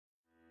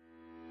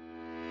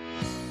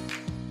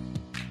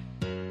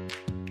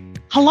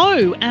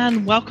Hello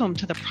and welcome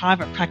to the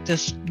Private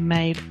Practice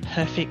Made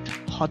Perfect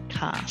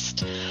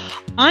podcast.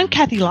 I'm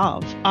Kathy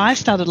Love. I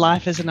started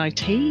life as an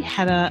OT,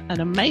 had an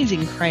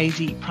amazing,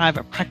 crazy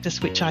private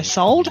practice which I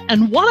sold,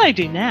 and what I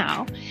do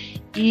now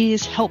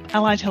is help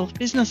allied health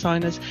business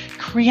owners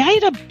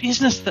create a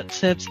business that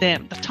serves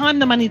them, the time,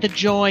 the money, the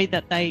joy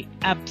that they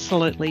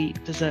absolutely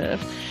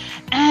deserve.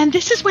 And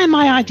this is where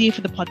my idea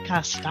for the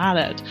podcast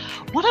started.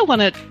 What I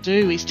want to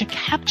do is to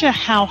capture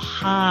how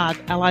hard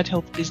allied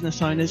health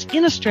business owners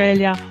in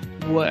Australia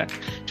work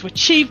to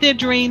achieve their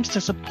dreams,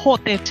 to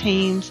support their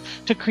teams,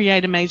 to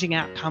create amazing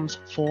outcomes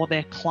for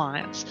their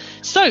clients.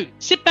 So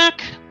sit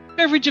back,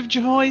 beverage of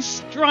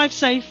choice, drive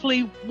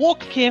safely, walk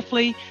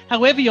carefully,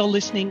 however you're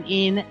listening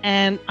in,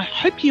 and I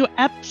hope you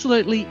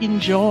absolutely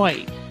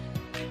enjoy.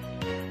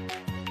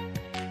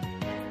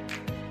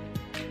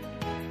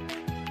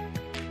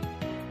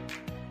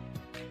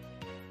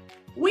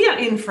 We are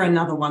in for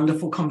another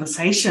wonderful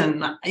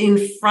conversation.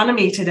 In front of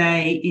me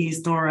today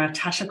is Nora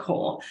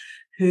Tashakor,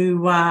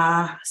 who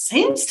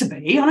seems to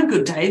be, on a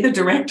good day, the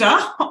director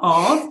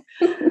of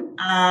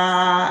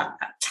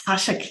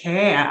Tasha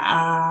Care,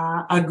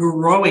 a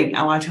growing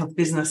allied health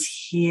business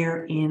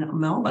here in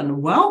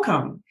Melbourne.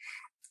 Welcome.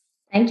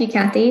 Thank you,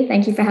 Kathy.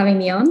 Thank you for having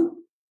me on.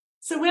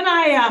 So when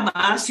I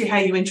asked you how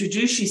you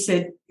introduced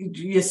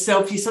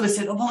yourself, you sort of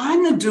said, well,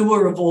 I'm the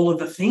doer of all of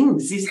the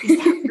things. Is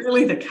that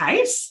really the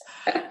case?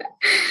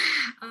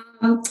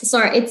 So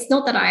it's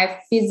not that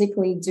I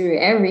physically do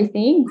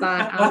everything,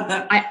 but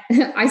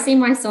I see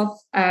myself,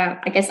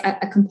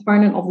 a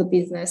component of the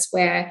business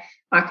where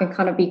I can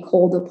kind of be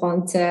called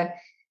upon to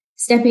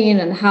step in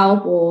and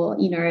help or,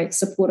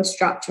 support a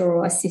structure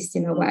or assist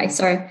in a way.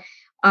 So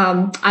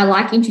I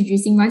like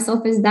introducing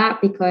myself as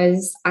that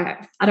because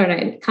I don't know,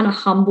 it kind of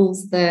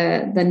humbles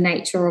the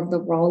nature of the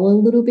role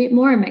a little bit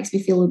more. It makes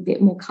me feel a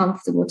bit more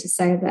comfortable to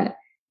say that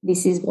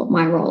this is what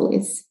my role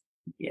is.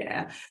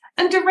 Yeah.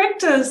 And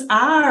directors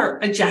are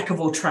a jack of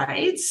all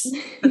trades,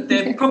 but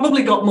they've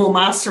probably got more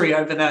mastery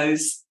over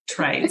those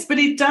trades. But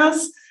it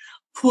does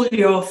pull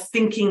your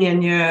thinking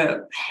and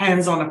your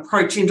hands-on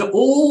approach into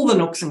all the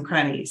nooks and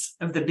crannies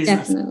of the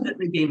business. Definitely. That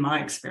would be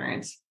my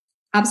experience.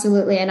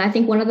 Absolutely. And I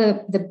think one of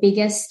the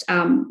biggest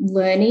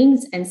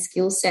learnings and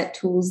skill set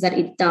tools that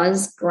it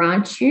does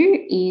grant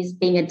you is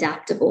being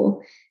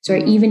adaptable. So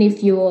even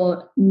if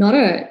you're not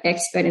an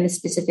expert in a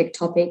specific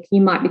topic, you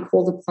might be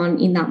called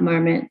upon in that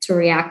moment to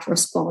react,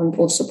 respond,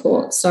 or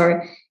support. So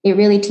it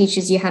really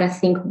teaches you how to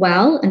think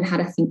well and how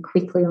to think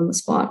quickly on the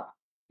spot.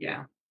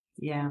 Yeah.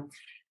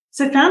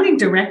 So founding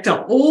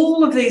director,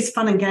 all of these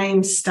fun and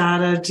games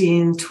started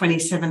in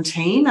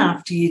 2017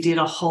 after you did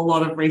a whole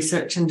lot of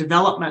research and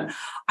development.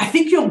 I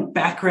think your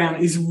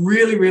background is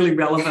really, really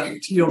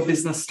relevant to your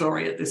business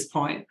story at this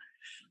point.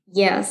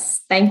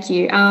 Yes, thank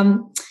you.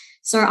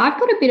 So I've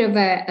got a bit of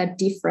a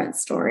different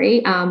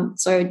story.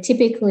 So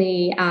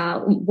typically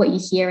what you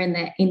hear in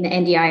the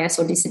NDIS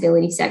or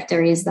disability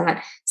sector is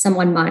that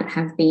someone might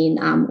have been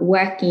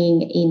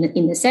working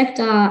in the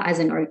sector as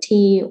an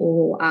OT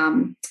or,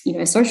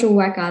 a social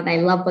worker. They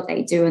love what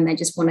they do and they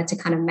just wanted to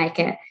kind of make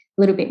it a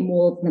little bit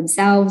more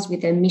themselves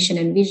with a mission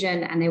and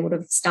vision, and they would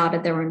have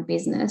started their own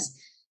business.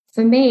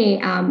 For me,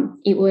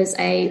 it was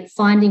a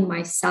finding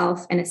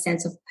myself and a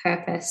sense of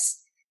purpose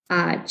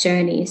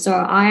journey. So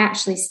I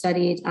actually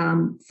studied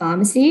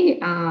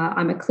pharmacy.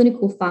 I'm a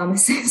clinical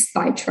pharmacist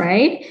by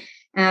trade,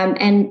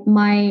 and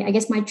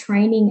my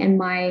training and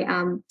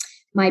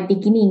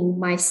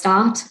my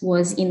start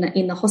was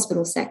in the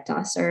hospital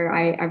sector. So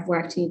I've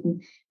worked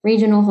in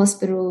regional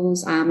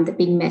hospitals, the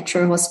big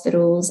metro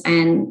hospitals,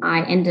 and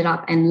I ended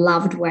up and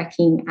loved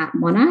working at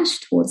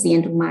Monash towards the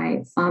end of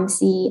my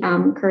pharmacy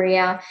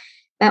career.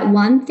 But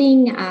one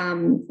thing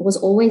was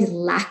always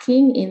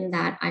lacking in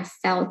that I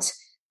felt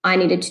I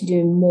needed to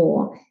do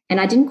more. And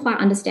I didn't quite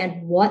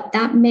understand what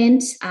that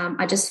meant.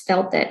 I just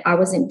felt that I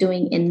wasn't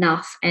doing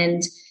enough.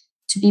 And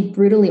to be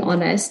brutally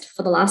honest,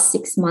 for the last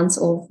 6 months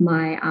of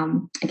my,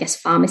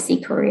 pharmacy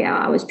career,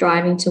 I was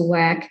driving to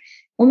work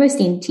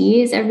almost in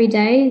tears every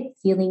day,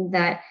 feeling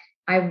that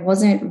I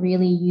wasn't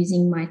really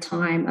using my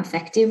time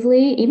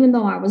effectively. Even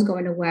though I was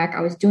going to work, I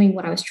was doing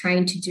what I was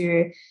trained to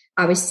do.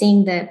 I was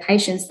seeing the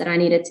patients that I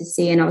needed to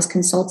see, and I was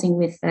consulting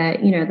with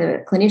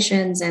the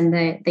clinicians and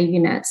the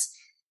units.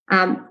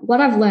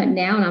 What I've learned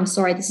now, and I'm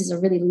sorry, this is a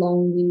really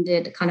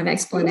long-winded kind of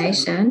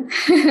explanation.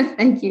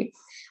 Thank you.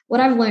 What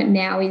I've learned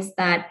now is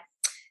that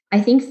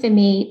I think for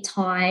me,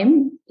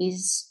 time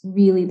is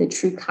really the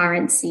true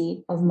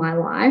currency of my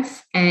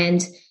life.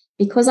 And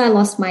because I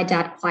lost my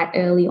dad quite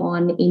early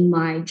on in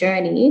my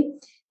journey,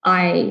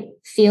 I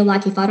feel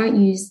like if I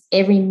don't use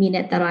every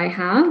minute that I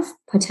have,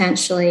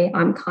 potentially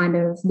I'm kind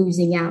of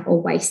losing out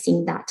or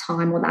wasting that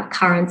time or that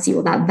currency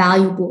or that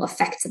valuable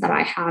effect that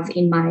I have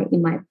in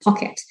my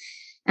pocket.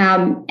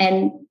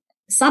 And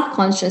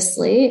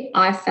subconsciously,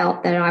 I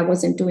felt that I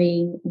wasn't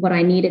doing what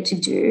I needed to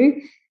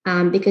do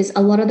because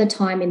a lot of the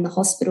time in the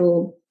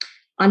hospital,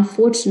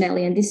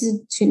 unfortunately, and this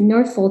is to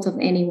no fault of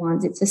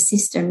anyone's, it's a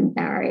system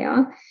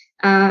barrier.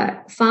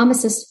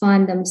 pharmacists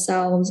find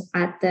themselves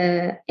at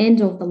the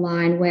end of the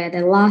line where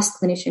they're the last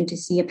clinician to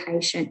see a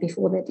patient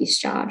before they're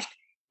discharged.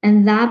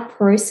 And that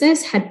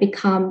process had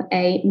become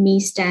me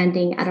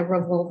standing at a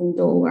revolving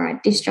door where I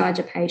discharge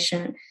a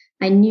patient.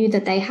 I knew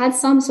that they had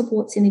some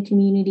supports in the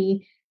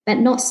community, but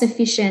not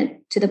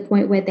sufficient to the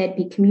point where they'd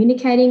be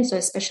communicating, so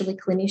especially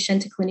clinician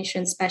to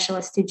clinician,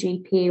 specialist to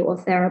GP or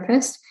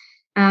therapist.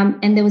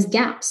 And there was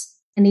gaps.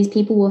 And these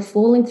people were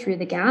falling through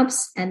the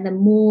gaps, and the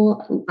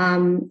more,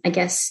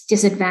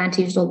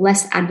 disadvantaged or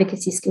less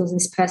advocacy skills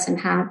this person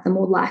had, the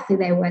more likely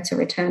they were to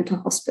return to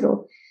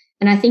hospital.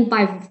 And I think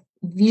by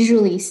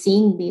visually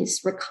seeing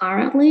this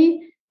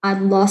recurrently, I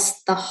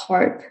lost the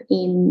hope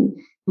in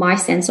my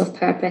sense of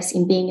purpose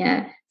in being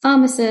a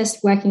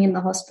pharmacist working in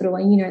the hospital.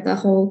 And, the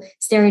whole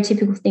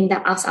stereotypical thing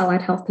that us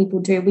allied health people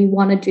do, we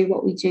want to do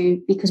what we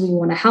do because we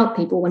want to help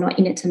people. We're not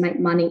in it to make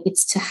money.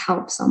 It's to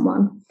help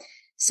someone.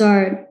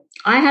 So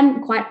I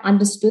hadn't quite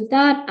understood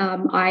that.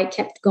 I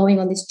kept going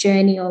on this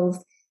journey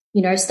of,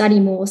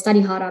 study more,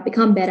 study harder,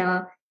 become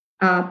better.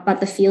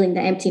 But the feeling,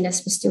 the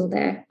emptiness was still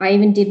there. I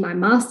even did my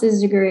master's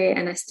degree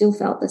and I still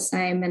felt the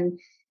same. And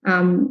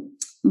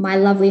my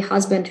lovely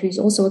husband, who's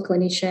also a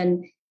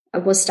clinician,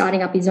 was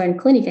starting up his own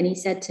clinic. And he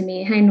said to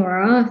me, "Hey,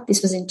 Nora,"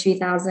 this was in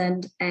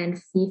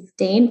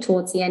 2015,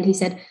 towards the end, he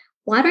said,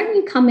 "Why don't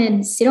you come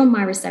and sit on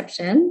my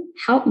reception,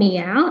 help me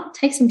out,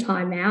 take some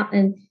time out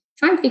and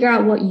try and figure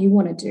out what you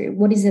want to do.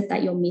 What is it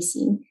that you're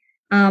missing?"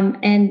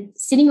 And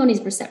sitting on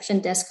his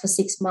reception desk for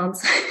 6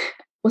 months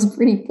was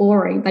pretty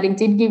boring, but it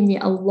did give me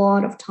a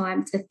lot of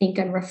time to think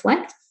and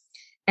reflect.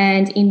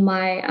 And in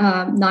my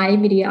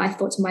naivety, I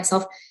thought to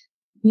myself,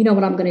 you know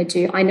what I'm going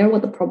to do? I know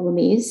what the problem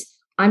is.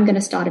 I'm going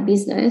to start a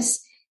business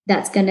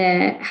that's going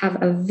to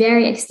have a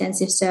very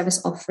extensive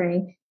service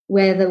offering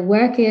where the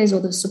workers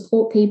or the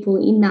support people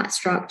in that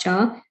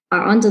structure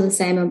are under the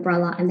same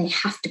umbrella and they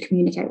have to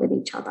communicate with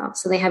each other.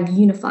 So they have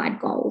unified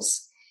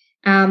goals.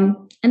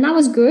 And that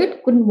was good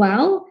and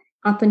well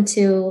up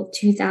until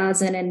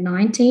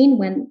 2019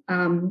 when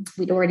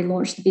we'd already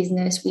launched the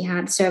business. We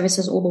had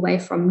services all the way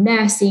from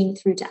nursing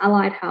through to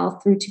allied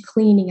health, through to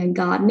cleaning and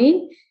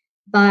gardening.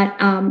 But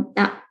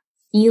that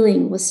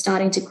feeling was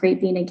starting to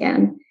creep in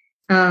again.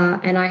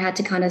 And I had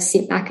to kind of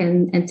sit back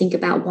and think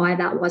about why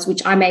that was,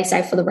 which I may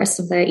say for the rest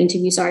of the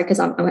interview, sorry,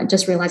 because I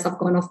just realized I've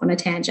gone off on a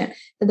tangent.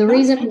 But the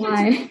reason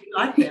why...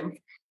 I like them.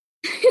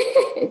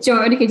 Do you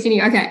want me to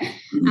continue? Okay.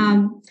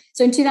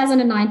 So in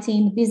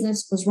 2019, the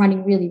business was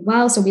running really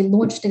well. So we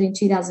launched it in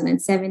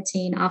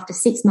 2017. After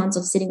 6 months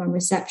of sitting on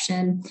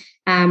reception,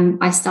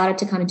 I started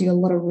to kind of do a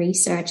lot of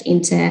research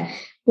into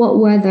what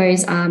were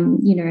those,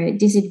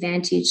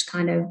 disadvantaged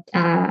kind of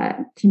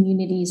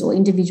communities or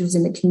individuals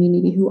in the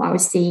community who I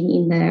was seeing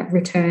in the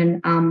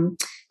return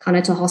kind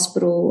of to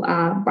hospital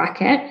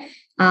bracket.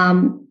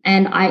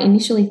 And I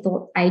initially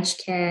thought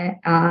aged care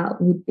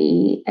would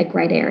be a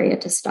great area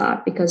to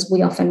start because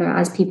we often know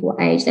as people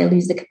age, they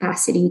lose the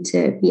capacity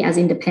to be as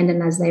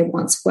independent as they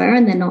once were,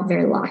 and they're not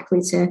very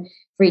likely to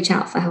reach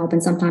out for help.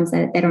 And sometimes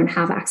they don't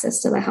have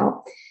access to the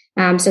help.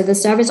 So the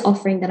service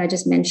offering that I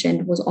just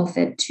mentioned was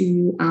offered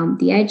to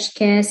the aged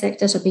care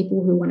sector, so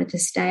people who wanted to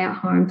stay at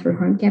home through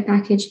home care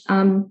package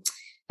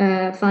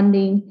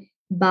funding.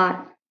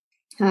 But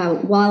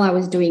while I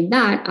was doing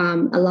that,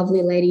 a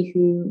lovely lady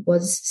who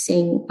was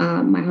seeing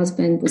my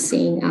husband was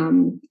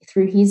seeing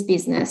through his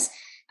business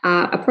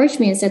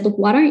approached me and said, "Look,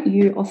 why don't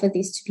you offer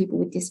this to people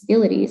with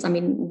disabilities? I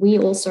mean, we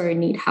also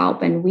need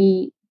help and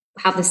we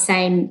have the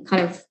same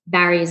kind of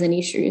barriers and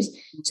issues."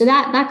 So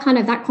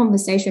that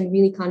conversation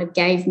really kind of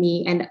gave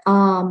me an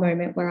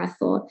moment where I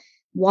thought,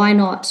 why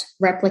not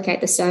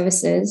replicate the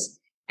services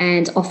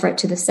and offer it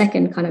to the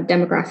second kind of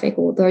demographic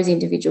or those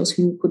individuals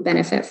who could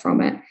benefit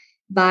from it.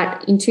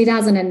 But in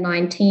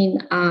 2019,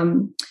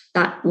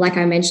 that, like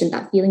I mentioned,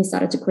 that feeling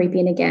started to creep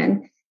in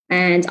again.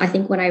 And I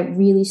think when I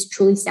really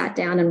truly sat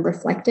down and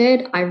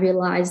reflected, I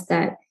realized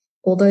that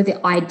although the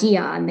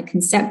idea and the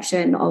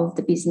conception of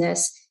the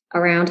business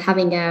around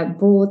having a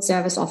broad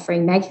service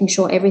offering, making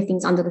sure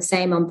everything's under the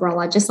same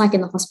umbrella, just like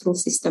in the hospital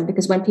system,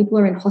 because when people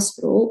are in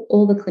hospital,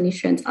 all the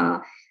clinicians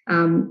are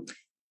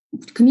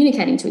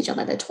communicating to each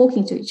other, they're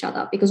talking to each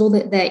other because all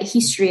the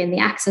history and the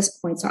access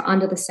points are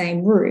under the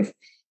same roof.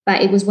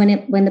 But it was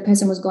when the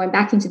person was going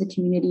back into the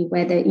community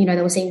where they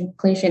were seeing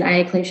clinician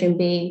A, clinician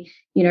B,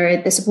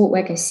 the support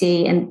worker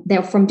C, and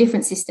they're from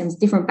different systems,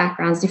 different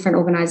backgrounds, different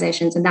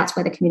organizations, and that's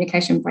where the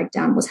communication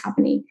breakdown was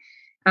happening.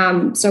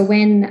 So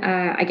when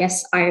I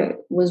guess I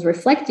was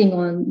reflecting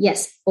on,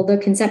 yes, although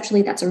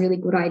conceptually that's a really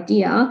good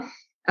idea,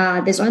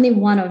 there's only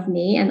one of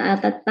me. And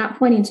at that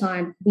point in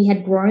time, we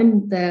had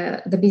grown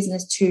the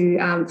business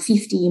to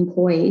 50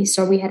 employees.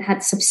 So we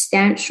had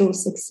substantial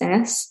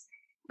success.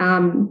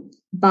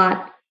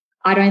 But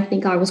I don't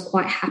think I was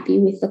quite happy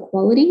with the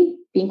quality,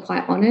 being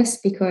quite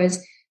honest,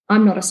 because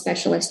I'm not a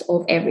specialist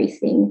of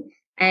everything.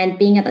 And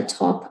being at the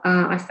top,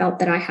 I felt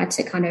that I had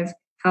to kind of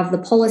have the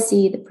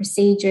policy, the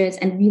procedures,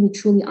 and really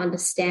truly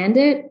understand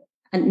it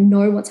and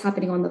know what's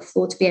happening on the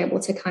floor to be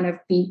able to kind of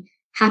be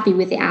happy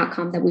with the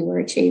outcome that we were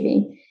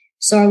achieving.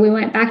 So we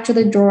went back to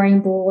the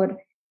drawing board,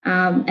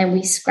 and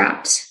we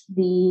scrapped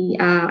the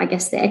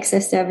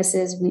excess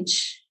services,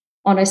 which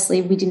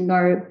honestly we didn't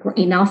know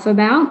enough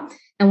about.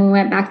 And we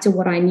went back to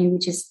what I knew,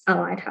 which is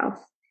allied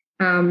health.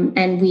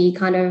 And we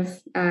kind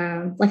of,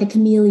 like a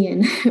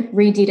chameleon,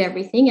 redid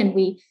everything, and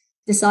we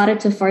decided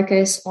to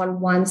focus on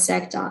one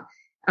sector,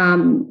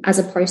 as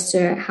opposed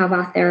to have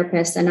our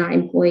therapists and our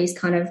employees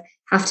kind of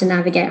have to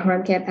navigate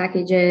home care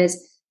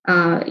packages,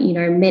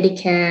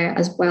 Medicare,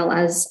 as well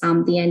as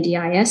the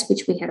NDIS,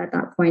 which we had at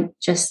that point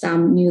just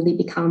newly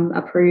become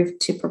approved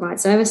to provide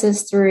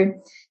services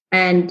through.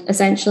 And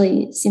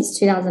essentially, since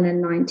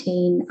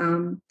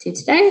 2019 to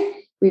today,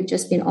 we've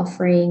just been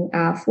offering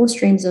 4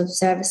 streams of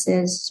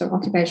services, so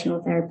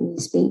occupational therapy,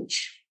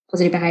 speech,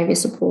 positive behaviour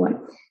support,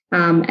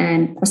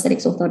 and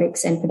prosthetics,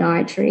 orthotics, and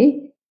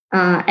podiatry.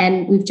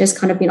 And we've just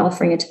kind of been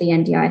offering it to the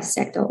NDIS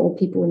sector, or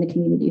people in the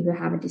community who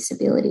have a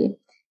disability.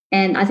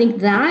 And I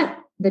think that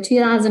the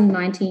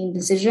 2019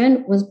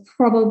 decision was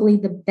probably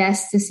the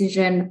best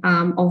decision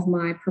of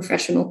my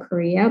professional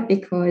career,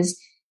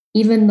 because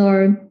even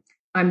though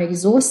I'm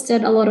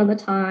exhausted a lot of the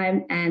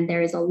time and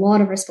there is a lot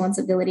of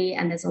responsibility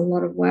and there's a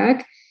lot of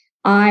work,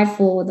 I,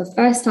 for the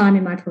first time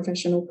in my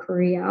professional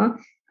career,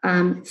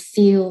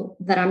 feel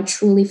that I'm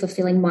truly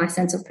fulfilling my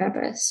sense of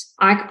purpose.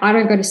 I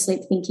don't go to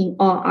sleep thinking,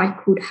 I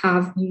could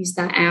have used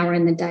that hour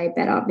in the day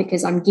better,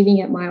 because I'm giving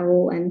it my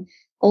all. And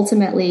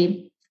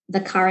ultimately,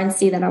 the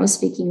currency that I was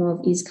speaking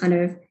of is kind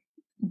of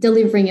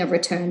delivering a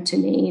return to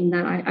me, in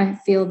that I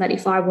feel that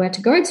if I were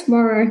to go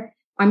tomorrow,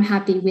 I'm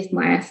happy with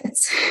my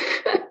efforts.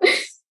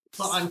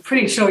 Well, I'm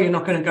pretty sure you're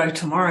not going to go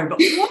tomorrow, but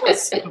what a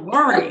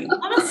story.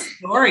 What a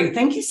story.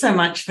 Thank you so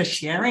much for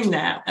sharing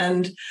that.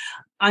 And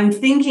I'm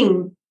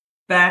thinking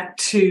back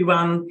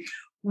to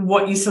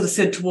what you sort of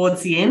said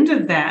towards the end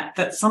of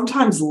that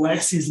sometimes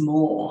less is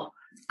more.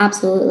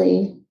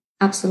 Absolutely.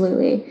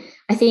 Absolutely.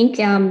 I think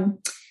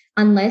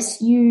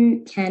unless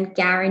you can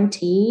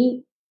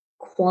guarantee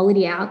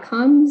quality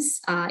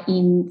outcomes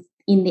in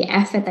the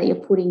effort that you're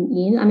putting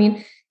in, I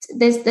mean,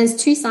 there's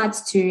 2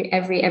 sides to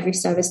every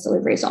service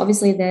delivery. So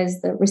obviously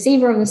there's the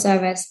receiver of the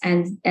service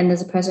and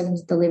there's a person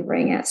who's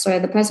delivering it. So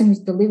the person who's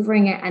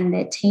delivering it and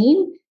their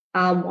team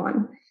are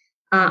one.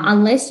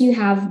 Unless you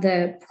have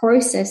the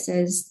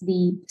processes,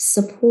 the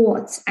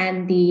support,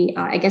 and the,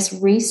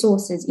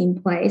 resources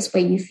in place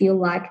where you feel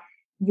like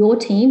your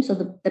team, so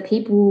the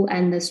people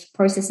and the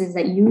processes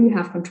that you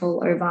have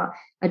control over,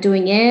 are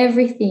doing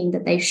everything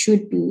that they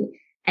should be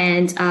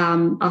and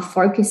are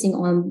focusing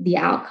on the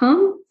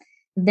outcome,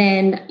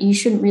 then you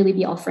shouldn't really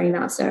be offering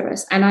that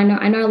service. And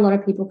I know a lot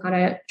of people kind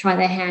of try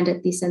their hand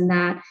at this and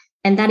that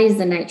is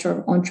the nature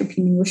of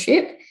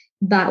entrepreneurship.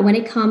 But when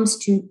it comes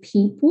to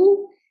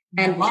people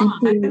and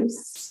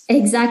people's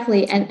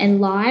exactly and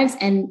lives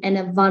and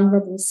a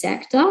vulnerable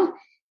sector,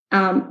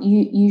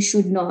 you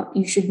should not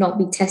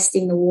be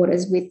testing the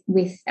waters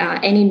with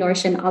any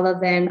notion other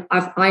than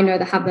I know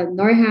that I have the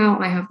know-how,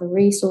 I have the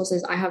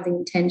resources, I have the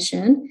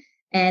intention,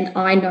 and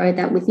I know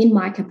that within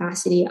my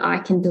capacity I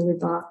can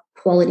deliver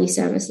quality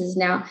services.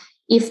 Now,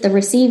 if the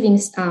receiving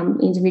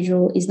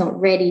individual is not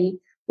ready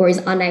or is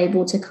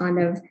unable to kind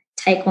of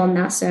take on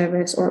that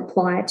service or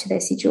apply it to their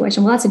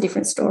situation, well, that's a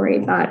different story.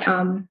 But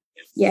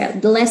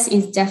the less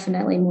is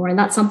definitely more. And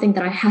that's something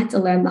that I had to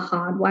learn the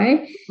hard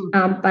way.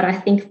 But I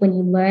think when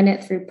you learn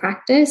it through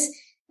practice,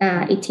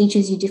 it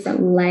teaches you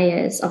different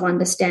layers of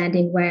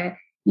understanding where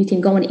you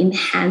can go and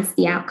enhance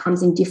the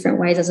outcomes in different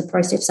ways, as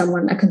opposed to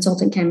if a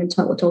consultant came and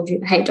told you,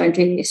 hey, don't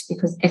do this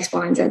because X,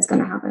 Y, and Z is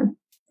going to happen.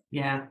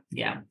 Yeah.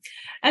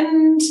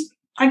 And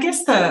I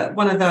guess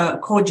one of the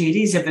core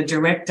duties of a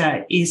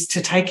director is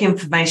to take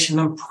information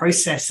and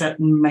process it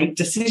and make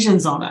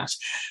decisions on it.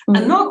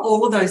 And not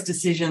all of those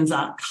decisions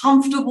are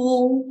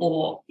comfortable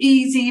or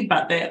easy,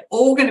 but they're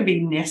all going to be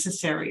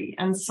necessary.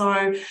 And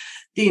so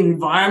the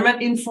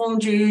environment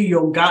informed you,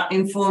 your gut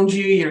informed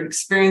you, your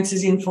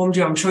experiences informed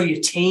you. I'm sure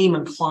your team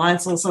and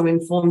clients also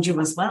informed you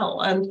as well.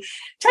 And it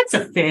takes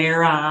a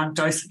fair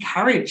dose of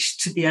courage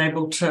to be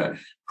able to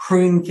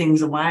prune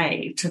things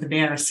away to the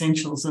bare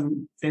essentials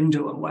and then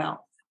do it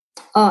well.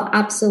 Oh,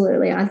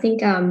 absolutely. I think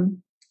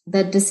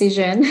the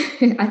decision,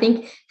 I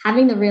think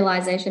having the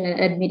realization and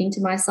admitting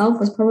to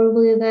myself was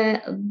probably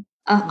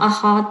a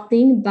hard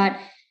thing, but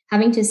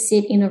having to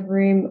sit in a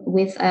room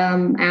with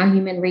our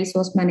human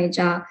resource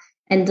manager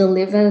and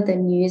deliver the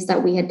news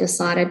that we had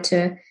decided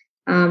to,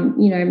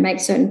 make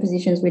certain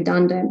positions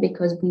redundant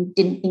because we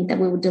didn't think that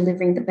we were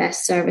delivering the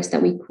best service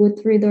that we could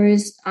through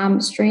those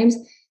streams.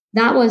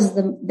 That was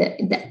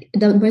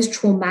the most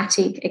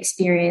traumatic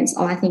experience,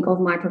 I think, of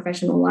my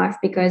professional life,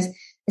 because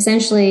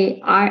essentially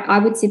I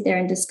would sit there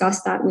and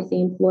discuss that with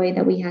the employee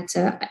that we had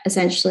to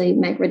essentially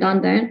make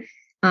redundant.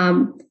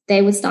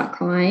 They would start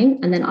crying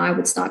and then I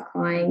would start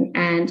crying,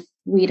 and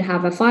we'd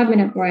have a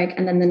 5-minute break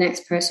and then the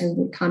next person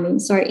would come in.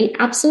 So it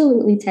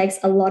absolutely takes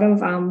a lot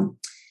of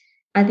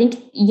I think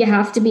you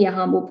have to be a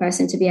humble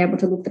person to be able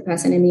to look the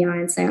person in the eye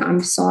and say,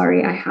 I'm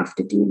sorry, I have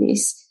to do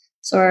this.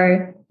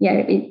 So,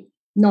 yeah,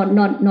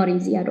 not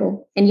easy at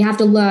all. And you have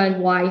to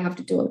learn why you have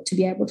to do it to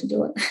be able to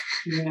do it.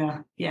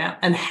 Yeah.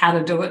 And how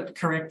to do it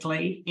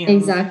correctly.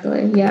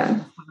 Exactly,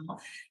 yeah.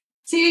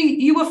 So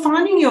you were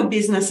finding your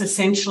business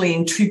essentially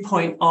in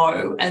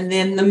 2.0, and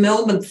then the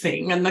Melbourne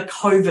thing and the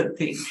COVID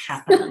thing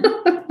happened.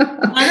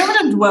 I don't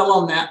want to dwell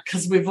on that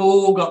because we've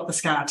all got the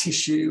scar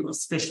tissue,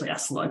 especially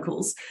us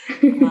locals.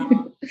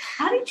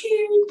 How did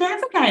you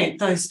navigate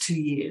those 2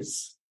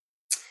 years?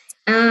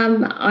 This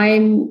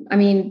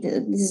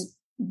is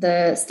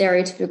the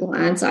stereotypical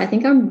answer. I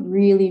think I'm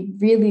really,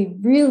 really,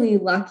 really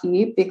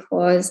lucky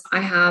because I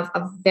have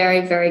a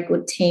very, very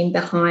good team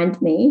behind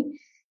me.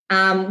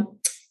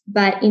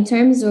 But in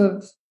terms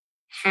of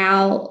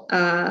how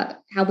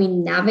we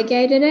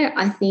navigated it,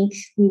 I think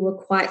we were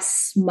quite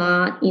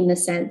smart in the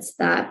sense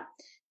that,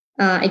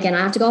 again, I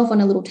have to go off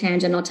on a little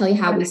tangent. I'll tell you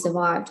how we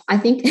survived. I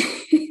think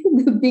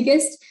the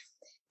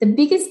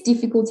biggest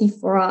difficulty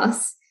for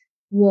us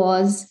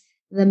was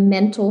the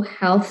mental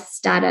health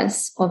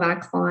status of our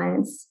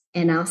clients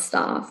and our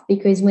staff,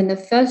 because when the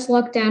first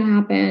lockdown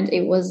happened,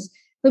 it was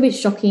a little bit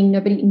shocking.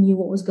 Nobody knew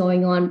what was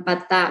going on,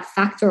 but that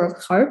factor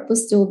of hope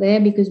was still there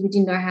because we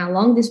didn't know how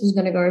long this was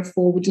going to go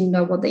for. We didn't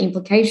know what the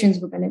implications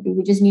were going to be.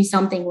 We just knew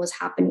something was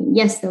happening.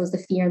 Yes, there was the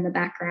fear in the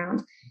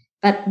background,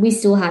 but we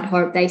still had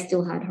hope. They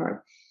still had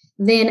hope.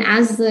 Then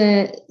as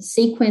the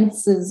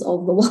sequences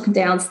of the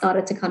lockdown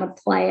started to kind of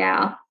play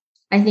out,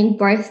 I think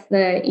both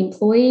the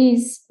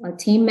employees,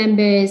 team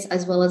members,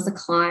 as well as the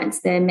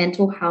clients, their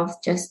mental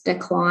health just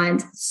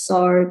declined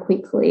so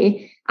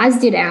quickly, as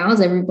did ours.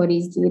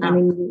 Everybody's did. I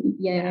mean,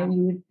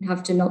 you would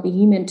have to not be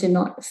human to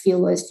not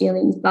feel those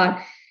feelings.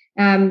 But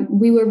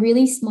we were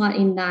really smart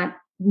in that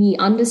we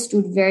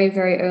understood very,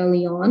 very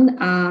early on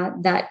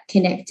that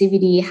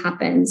connectivity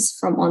happens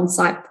from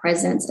on-site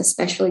presence,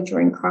 especially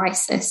during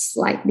crisis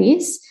like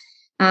this.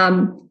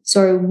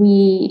 So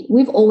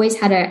we've always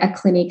had a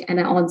clinic and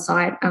an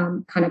on-site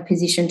kind of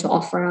position to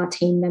offer our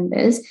team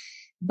members.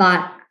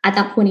 But at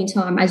that point in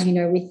time, as you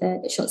know, with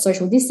the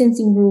social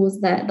distancing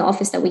rules, the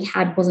office that we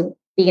had wasn't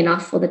big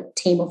enough for the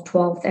team of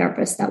 12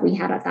 therapists that we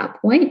had at that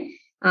point.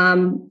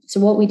 So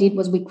what we did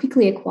was we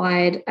quickly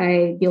acquired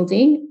a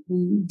building.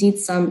 We did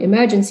some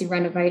emergency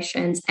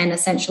renovations, and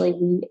essentially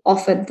we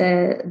offered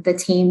the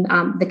team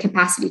the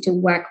capacity to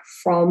work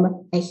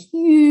from a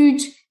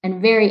huge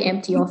and very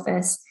empty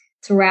office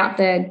throughout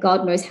the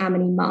God knows how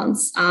many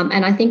months.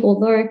 And I think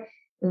although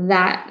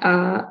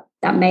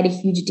that made a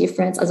huge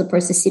difference as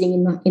opposed to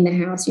sitting in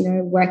the house,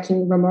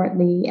 working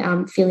remotely,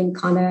 feeling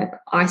kind of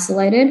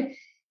isolated,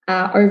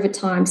 over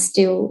time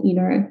still,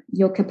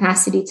 your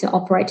capacity to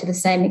operate to the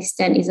same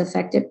extent is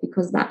affected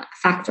because that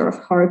factor of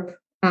hope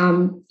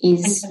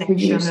is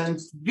reduced. And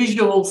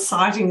visual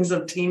sightings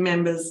of team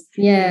members.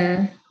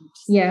 Yeah.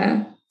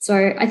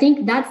 So I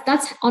think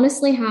that's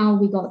honestly how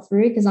we got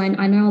through, because I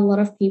know a lot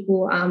of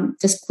people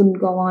just couldn't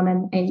go on,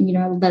 and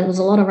there was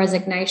a lot of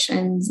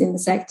resignations in the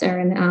sector,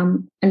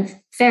 and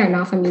fair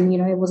enough. I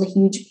mean, it was a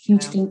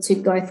huge thing to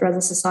go through as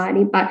a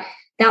society, but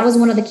that was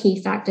one of the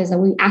key factors, that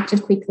we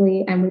acted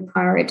quickly and we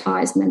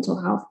prioritized mental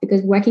health,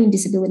 because working in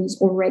disability is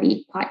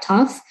already quite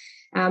tough.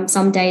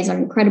 Some days are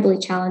incredibly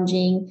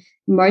challenging.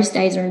 Most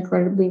days are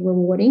incredibly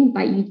rewarding,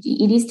 but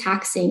it is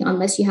taxing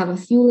unless you have a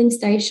fueling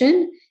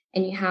station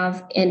and you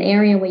have an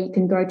area where you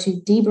can go to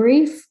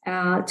debrief,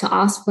 to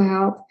ask for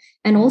help,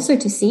 and also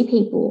to see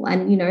people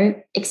and,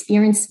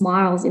 experience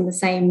smiles in the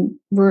same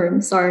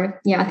room. So,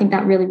 yeah, I think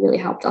that really, really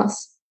helped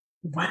us.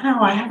 Wow,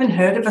 I haven't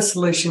heard of a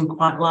solution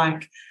quite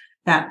like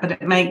that, but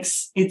it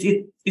makes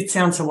it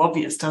sounds so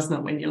obvious, doesn't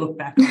it, when you look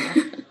back on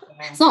it?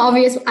 It's not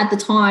obvious at the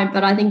time,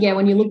 but I think,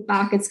 when you look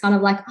back, it's kind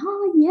of like,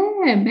 oh,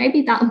 yeah,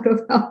 maybe that would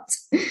have helped.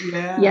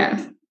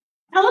 Yeah.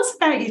 Tell us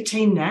about your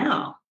team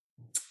now.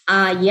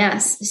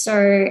 Yes.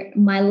 So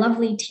my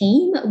lovely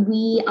team,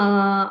 we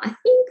are, I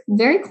think,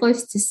 very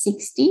close to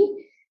 60.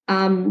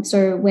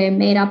 So we're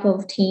made up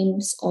of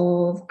teams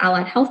of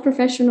allied health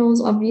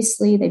professionals.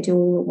 Obviously, they do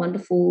all the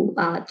wonderful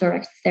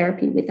direct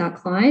therapy with our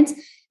clients.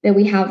 Then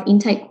we have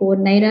intake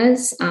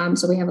coordinators.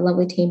 So we have a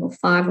lovely team of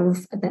 5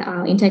 of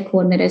the intake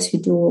coordinators who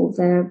do all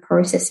the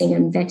processing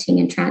and vetting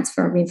and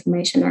transfer of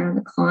information around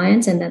the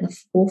clients, and they're the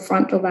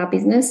forefront of our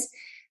business.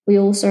 We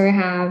also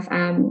have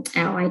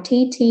our IT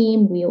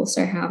team. We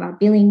also have our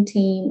billing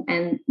team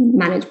and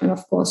management,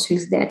 of course,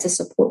 who's there to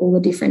support all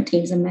the different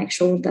teams and make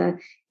sure the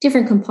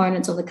different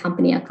components of the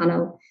company are kind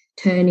of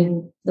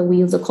turning,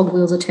 the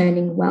cogwheels are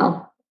turning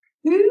well.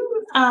 Who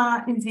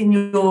is in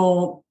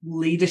your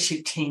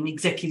leadership team,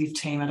 executive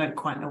team? I don't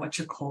quite know what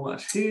you call it.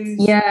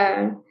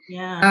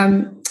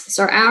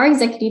 So our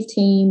executive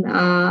team,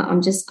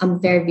 I'm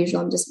very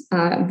visual. I'm just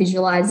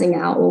visualizing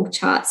our org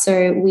chart.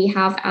 So we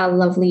have our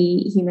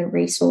lovely human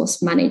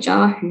resource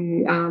manager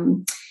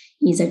who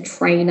is a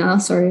trainer,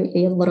 so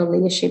a lot of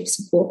leadership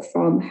support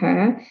from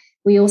her.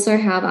 We also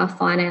have our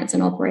finance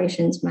and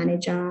operations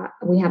manager.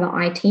 We have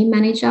our IT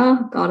manager.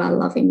 God, I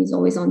love him. He's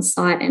always on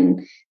site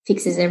and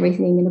fixes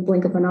everything in a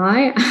blink of an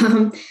eye.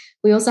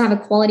 We also have a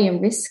quality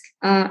and risk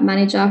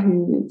manager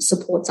who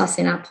supports us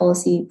in our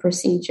policy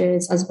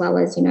procedures, as well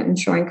as,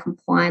 ensuring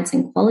compliance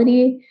and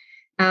quality.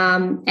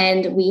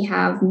 And we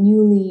have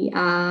newly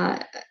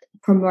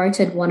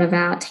promoted one of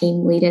our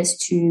team leaders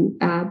to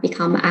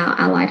become our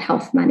allied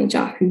health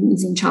manager, who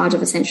is in charge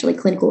of essentially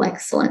clinical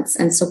excellence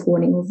and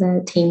supporting all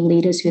the team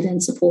leaders who then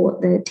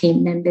support the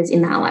team members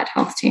in the allied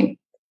health team.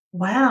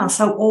 Wow.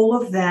 So all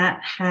of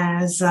that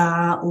has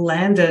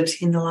landed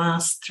in the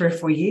last 3 or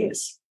 4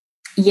 years.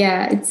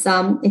 Yeah, it's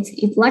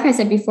like I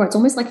said before, it's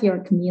almost like you're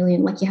a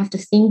chameleon. Like you have to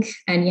think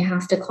and you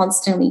have to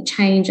constantly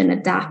change and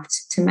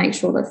adapt to make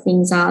sure that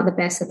things are the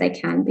best that they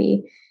can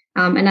be.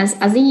 And as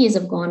the years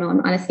have gone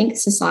on, I think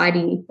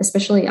society,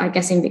 especially I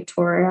guess in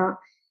Victoria,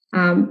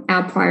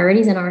 our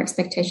priorities and our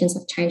expectations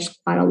have changed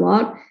quite a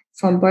lot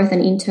from both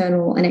an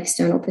internal and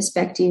external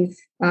perspective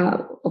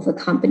of the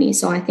company.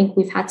 So I think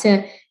we've had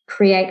to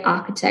create,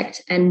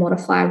 architect and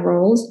modify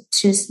roles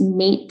to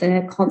meet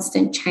the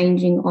constant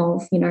changing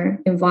of,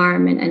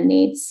 environment and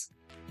needs.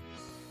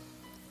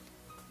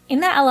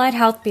 In the allied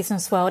health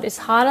business world, it's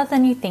harder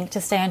than you think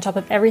to stay on top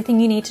of everything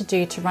you need to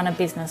do to run a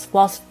business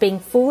whilst being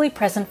fully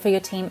present for your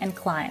team and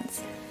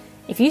clients.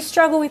 If you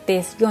struggle with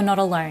this, you're not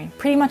alone.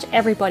 Pretty much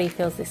everybody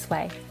feels this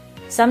way.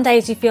 Some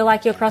days you feel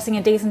like you're crossing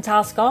a decent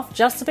task off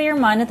just to be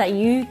reminded that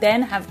you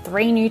then have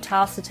 3 new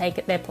tasks to take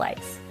at their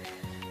place.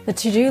 The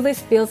to-do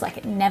list feels like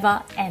it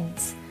never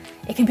ends.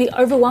 It can be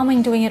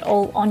overwhelming doing it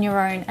all on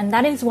your own, and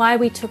that is why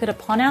we took it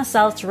upon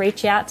ourselves to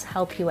reach out to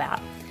help you out.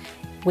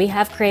 We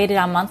have created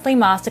our monthly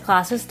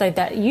masterclasses so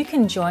that you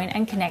can join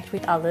and connect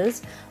with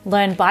others,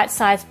 learn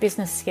bite-sized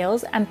business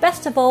skills, and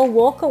best of all,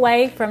 walk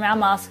away from our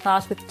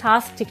masterclass with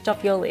tasks ticked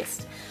off your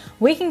list.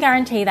 We can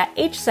guarantee that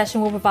each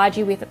session will provide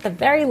you with at the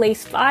very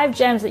least 5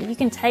 gems that you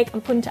can take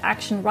and put into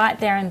action right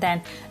there and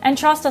then. And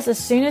trust us, as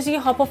soon as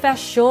you hop off our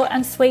short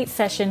and sweet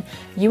session,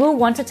 you will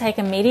want to take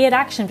immediate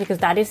action because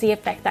that is the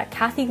effect that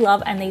Kathy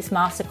Love and these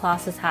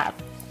masterclasses have.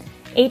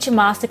 Each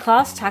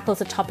masterclass tackles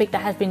a topic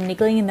that has been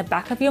niggling in the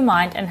back of your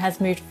mind and has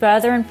moved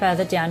further and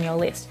further down your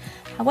list.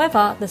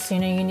 However, the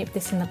sooner you nip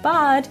this in the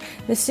bud,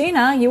 the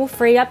sooner you will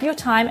free up your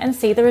time and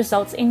see the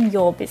results in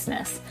your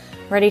business.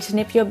 Ready to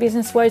nip your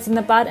business woes in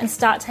the bud and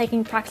start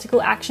taking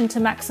practical action to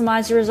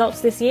maximize your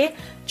results this year?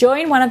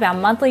 Join one of our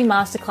monthly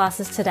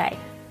masterclasses today.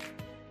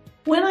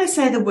 When I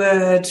say the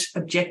word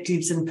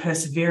objectives and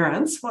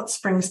perseverance, what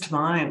springs to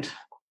mind?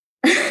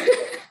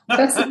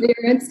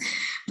 Perseverance.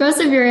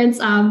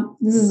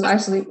 This is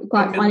actually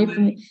quite funny for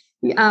me.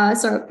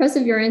 So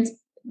perseverance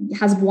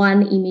has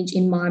one image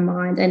in my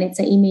mind, and it's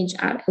an image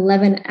at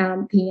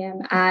 11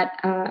 p.m. at,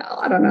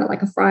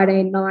 like a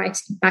Friday night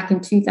back in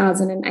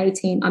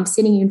 2018. I'm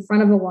sitting in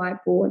front of a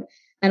whiteboard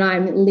and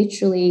I'm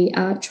literally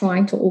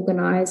trying to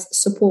organize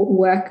support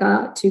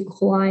worker to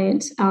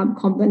client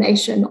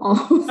combination of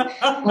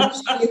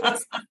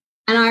shifts.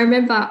 And I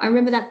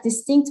remember that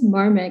distinct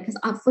moment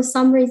because for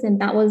some reason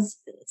that was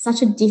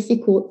such a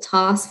difficult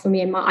task for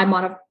me, and I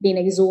might have been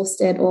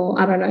exhausted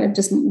or I don't know,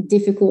 just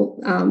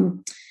difficult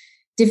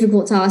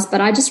task.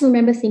 But I just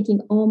remember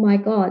thinking, oh my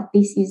God,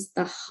 this is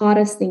the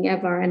hardest thing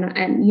ever.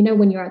 And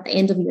when you're at the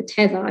end of your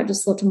tether, I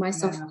just thought to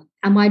myself,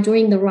 am I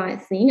doing the right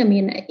thing? I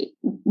mean,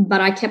 but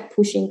I kept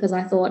pushing because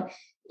I thought,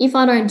 if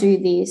I don't do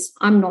this,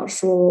 I'm not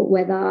sure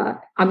whether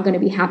I'm going to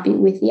be happy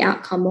with the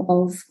outcome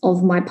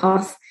of my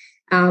path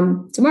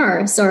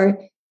tomorrow. So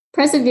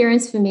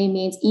perseverance for me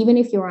means even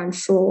if you're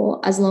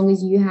unsure, as long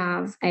as you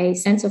have a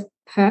sense of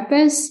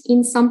purpose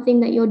in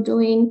something that you're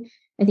doing,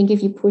 I think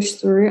if you push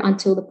through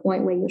until the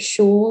point where you're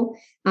sure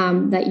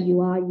that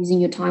you are using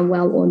your time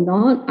well or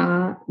not,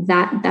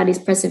 that is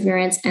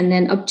perseverance. And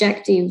then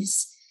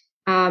objectives.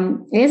 I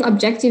guess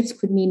objectives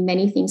could mean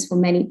many things for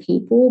many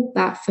people,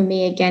 but for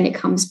me, again, it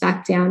comes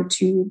back down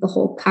to the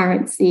whole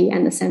currency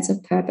and the sense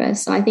of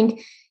purpose. So I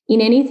think in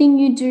anything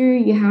you do,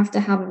 you have to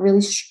have a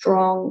really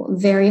strong,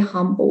 very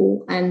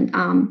humble and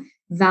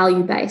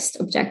value-based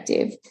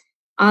objective.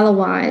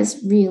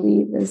 Otherwise,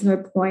 really, there's no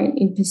point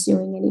in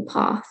pursuing any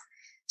path.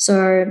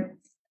 So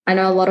I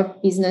know a lot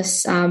of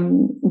business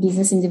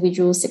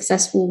individuals,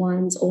 successful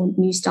ones, or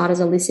new starters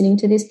are listening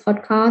to this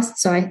podcast.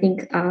 So I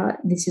think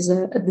this is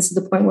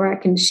the point where I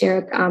can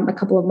share a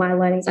couple of my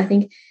learnings. I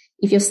think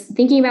if you're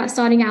thinking about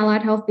starting an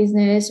allied health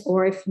business,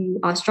 or if you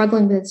are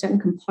struggling with a certain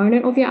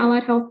component of your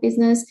allied health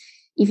business,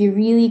 if you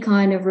really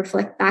kind of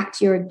reflect back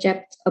to your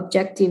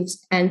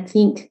objectives and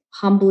think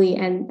humbly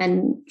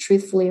and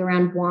truthfully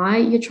around why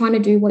you're trying to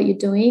do what you're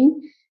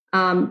doing,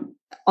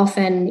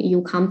 often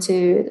you'll come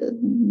to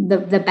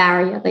the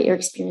barrier that you're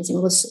experiencing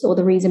or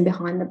the reason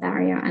behind the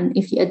barrier. And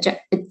if you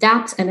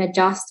adapt and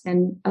adjust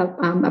and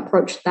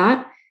approach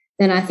that,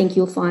 then I think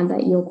you'll find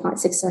that you're quite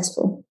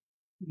successful.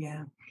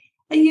 Yeah.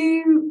 Are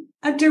you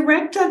a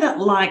director that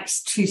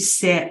likes to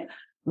set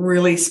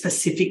really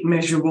specific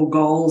measurable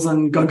goals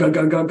and go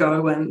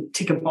and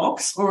tick a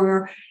box? Or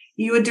are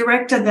you a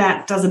director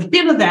that does a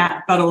bit of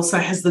that but also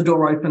has the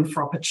door open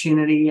for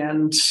opportunity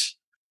and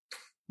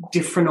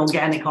different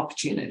organic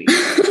opportunities?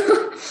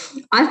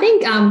 I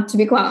think, to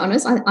be quite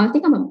honest, I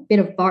think I'm a bit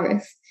of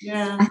both.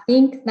 Yeah. I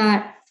think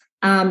that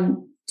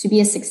to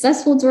be a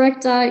successful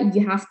director,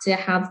 you have to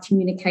have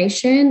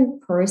communication,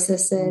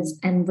 processes,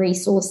 and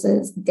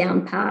resources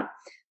down pat.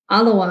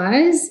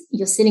 Otherwise,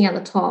 you're sitting at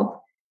the top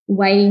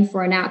waiting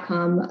for an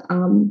outcome,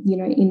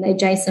 in the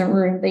adjacent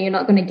room, but you're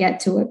not going to get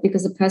to it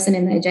because the person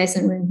in the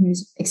adjacent room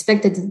who's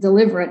expected to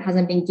deliver it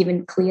hasn't been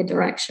given clear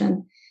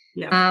direction.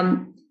 Yeah.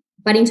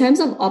 But in terms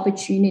of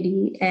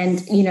opportunity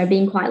and,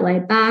 being quite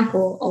laid back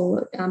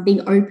or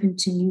being open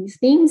to new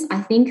things,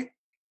 I think,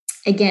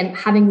 again,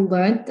 having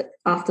learned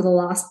after the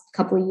last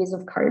couple of years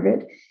of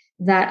COVID,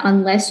 that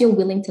unless you're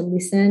willing to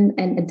listen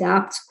and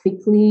adapt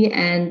quickly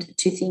and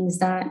to things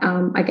that,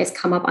 I guess,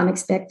 come up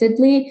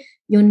unexpectedly,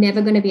 you're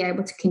never going to be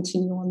able to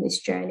continue on this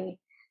journey.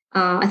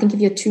 I think if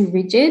you're too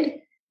rigid,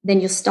 then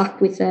you're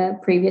stuck with the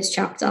previous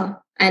chapter.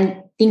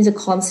 And things are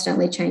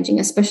constantly changing,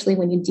 especially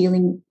when you're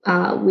dealing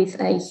with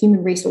a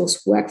human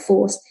resource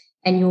workforce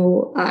and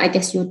your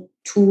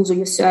tools or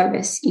your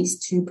service is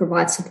to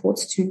provide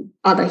supports to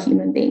other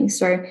human beings.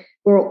 So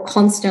we're all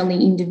constantly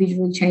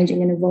individually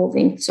changing and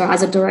evolving. So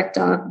as a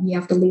director, you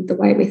have to lead the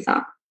way with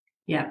that.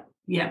 Yeah.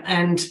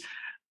 And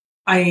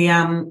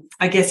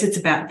I guess it's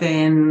about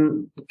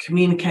then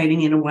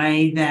communicating in a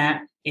way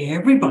that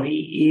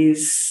everybody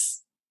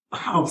is,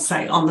 I'll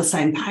say, on the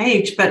same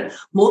page, but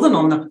more than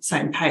on the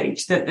same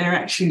page, that they're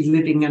actually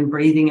living and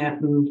breathing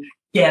it and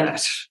get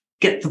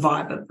the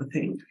vibe of the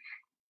thing.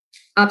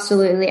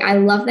 Absolutely. I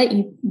love that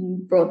you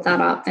brought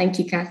that up. Thank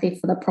you, Kathy,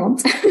 for the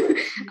prompt.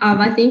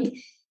 I think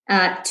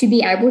to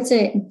be able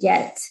to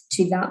get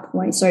to that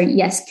point, so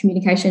yes,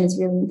 communication is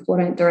really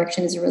important,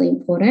 direction is really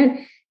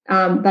important,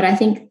 but I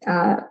think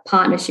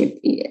partnership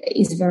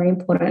is very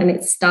important, and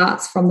it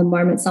starts from the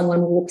moment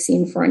someone walks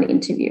in for an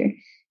interview.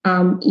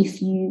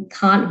 If you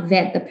can't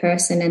vet the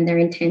person and their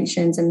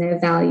intentions and their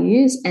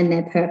values and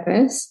their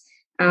purpose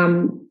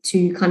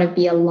to kind of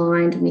be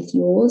aligned with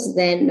yours,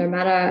 then no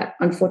matter,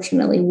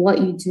 unfortunately, what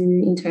you do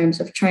in terms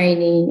of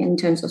training, in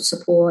terms of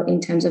support, in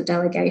terms of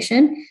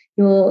delegation,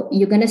 you're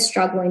going to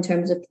struggle in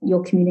terms of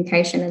your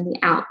communication and the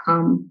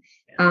outcome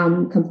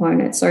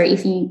component. So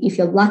if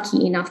you're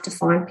lucky enough to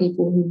find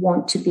people who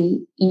want to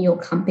be in your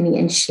company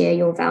and share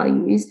your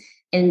values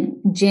and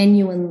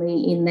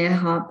genuinely in their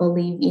heart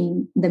believe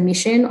in the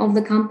mission of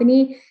the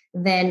company,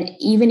 then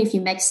even if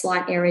you make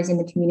slight errors in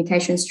the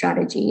communication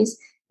strategies,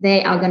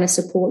 they are going to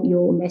support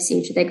your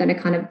message. They're going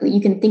to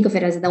you can think of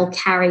it as they'll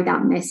carry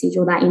that message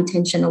or that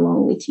intention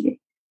along with you.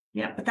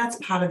 Yeah, but that's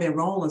part of their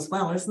role as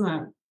well, isn't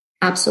it?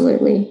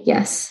 Absolutely,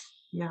 yes.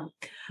 Yeah.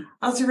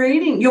 I was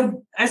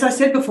reading as I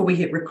said before we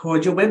hit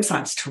record, your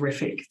website's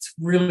terrific. It's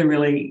really,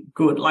 really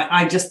good. Like,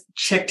 I just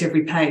checked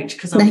every page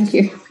because I was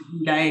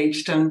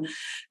engaged and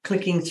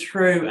clicking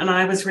through, and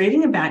I was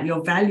reading about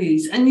your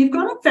values, and you've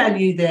got a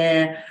value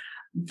there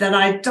that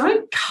I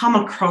don't come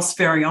across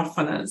very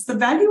often. It's the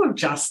value of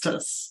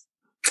justice.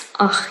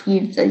 Oh,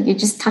 you're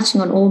just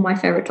touching on all my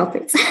favourite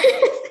topics.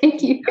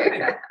 Thank you.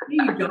 There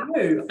you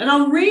go. And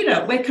I'll read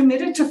it. We're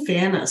committed to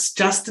fairness.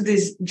 Justice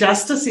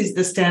is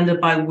the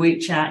standard by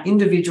which our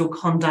individual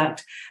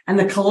conduct and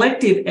the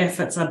collective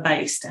efforts are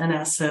based and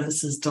our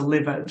services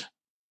delivered.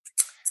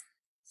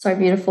 So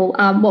beautiful.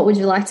 What would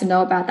you like to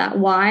know about that?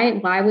 Why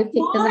we picked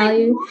the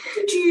value? Why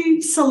did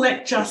you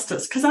select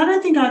justice? Because I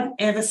don't think I've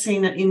ever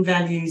seen it in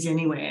values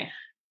anywhere.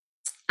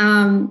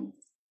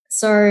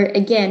 So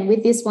again,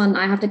 with this one,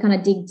 I have to kind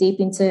of dig deep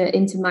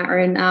into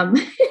my own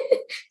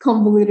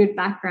convoluted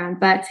background.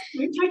 But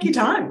take your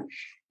time.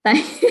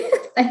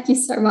 Thank you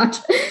so much.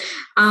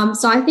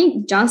 So I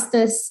think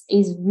justice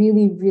is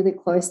really, really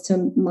close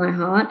to my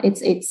heart.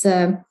 It's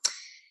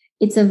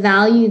a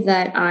value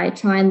that I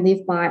try and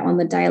live by on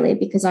the daily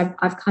because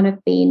I've kind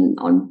of been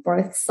on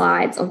both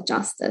sides of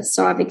justice.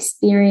 So I've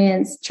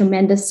experienced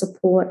tremendous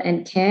support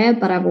and care,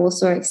 but I've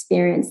also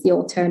experienced the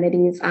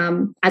alternative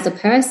as a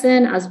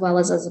person as well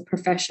as a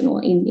professional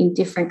in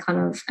different kind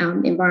of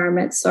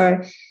environments.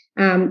 So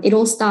it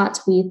all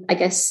starts with, I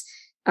guess,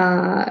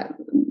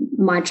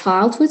 my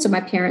childhood. So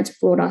my parents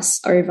brought us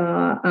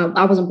over.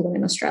 I wasn't born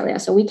in Australia.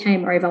 So we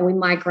came over, we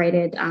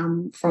migrated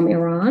from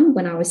Iran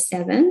when I was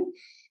 7.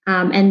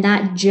 And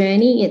that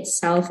journey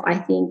itself, I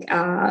think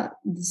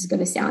this is going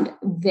to sound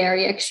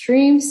very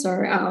extreme, so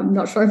I'm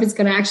not sure if it's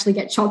going to actually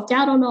get chopped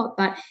out or not,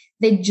 but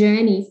the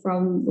journey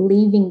from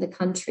leaving the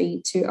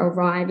country to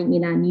arriving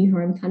in our new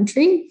home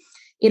country,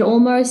 it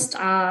almost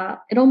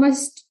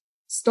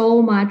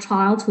stole my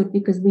childhood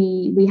because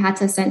we had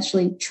to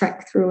essentially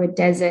trek through a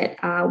desert.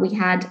 We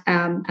had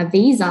a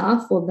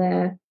visa for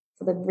the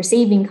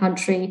receiving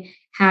country.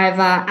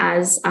 However,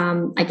 as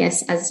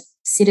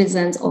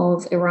citizens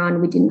of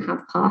Iran, we didn't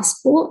have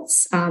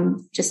passports,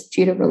 just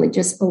due to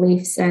religious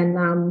beliefs and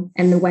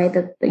the way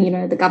that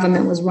the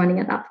government was running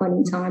at that point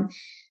in time.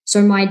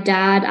 So my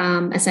dad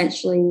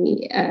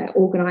essentially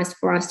organised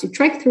for us to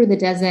trek through the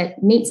desert,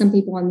 meet some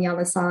people on the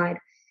other side,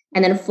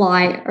 and then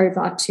fly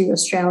over to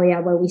Australia,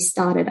 where we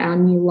started our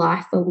new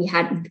life, where we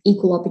had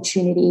equal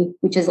opportunity,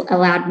 which has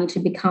allowed me to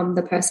become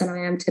the person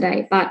I am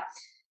today. But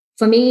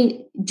for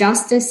me,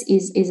 justice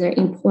is an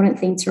important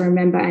thing to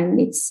remember, and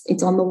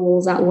it's on the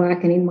walls at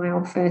work and in my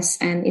office,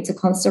 and it's a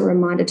constant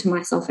reminder to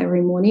myself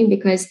every morning,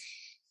 because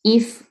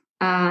if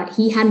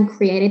he hadn't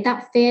created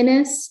that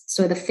fairness,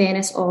 so the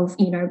fairness of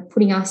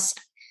putting us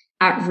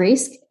at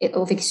risk,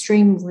 of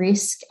extreme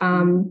risk,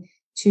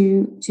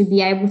 to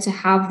be able to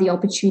have the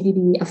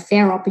opportunity, a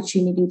fair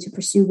opportunity to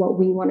pursue what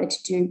we wanted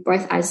to do,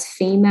 both as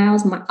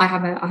females. I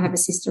have a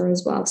sister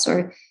as well,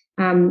 so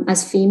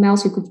as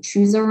females who could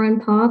choose their own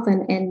path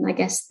and I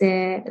guess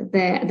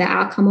the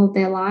outcome of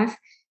their life,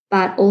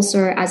 but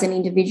also as an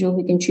individual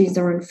who can choose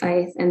their own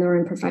faith and their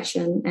own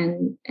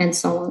profession and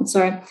so on.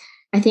 So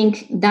I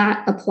think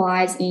that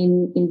applies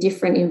in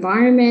different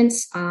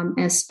environments,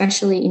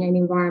 especially in an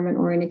environment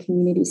or in a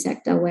community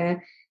sector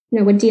where, you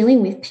know, we're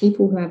dealing with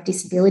people who have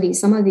disabilities.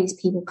 Some of these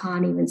people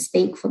can't even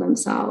speak for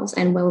themselves,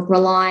 and we're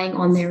relying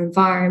on their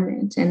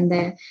environment and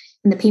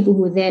the people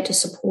who are there to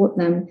support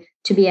them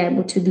to be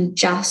able to be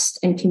just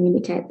and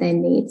communicate their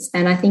needs.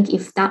 And I think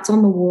if that's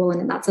on the wall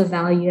and that's a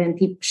value and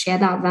people share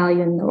that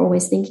value and they're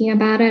always thinking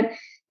about it,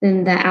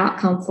 then the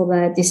outcome for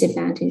the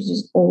disadvantaged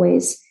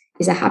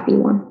is a happy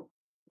one.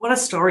 What a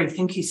story.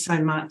 Thank you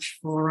so much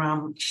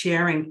for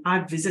sharing. I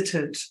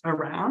visited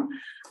Iran.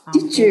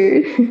 Did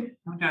you?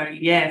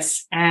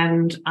 Yes.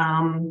 And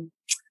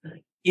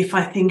if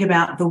I think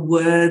about the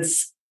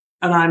words,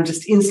 and I'm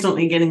just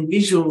instantly getting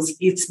visuals,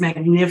 it's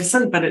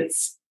magnificent, but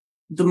it's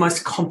the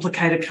most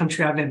complicated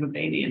country I've ever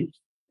been in.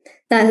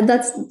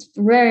 That's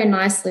very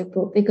nicely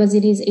put, because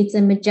it's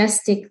a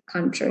majestic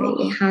country.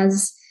 It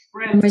has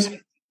the most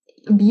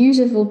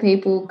beautiful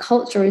people.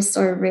 Culture is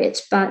so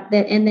rich, but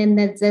then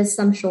there's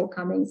some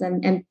shortcomings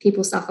and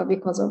people suffer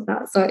because of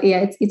that. So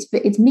yeah,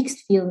 it's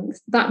mixed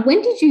feelings. But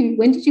when did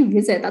you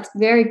visit? That's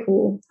very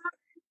cool.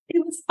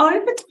 It was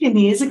over 10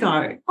 years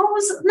ago. It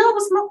was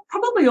not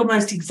probably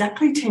almost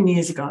exactly 10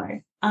 years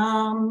ago.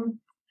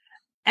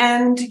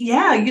 And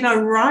yeah, you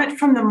know, right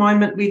from the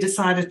moment we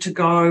decided to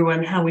go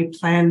and how we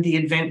planned the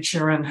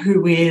adventure and who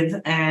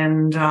with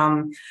and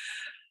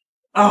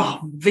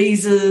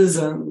visas,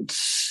 and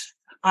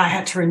I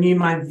had to renew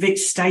my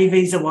stay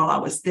visa while I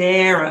was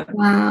there. And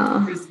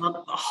wow. There's a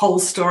whole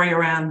story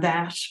around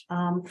that.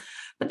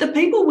 But the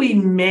people we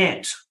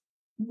met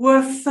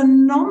were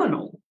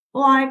phenomenal,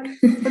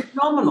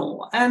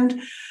 phenomenal.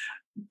 And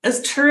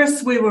as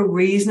tourists, we were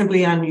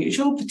reasonably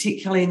unusual,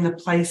 particularly in the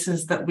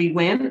places that we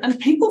went, and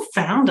people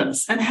found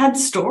us and had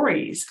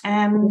stories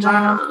and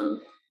wow.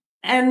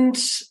 And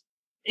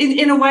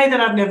in a way that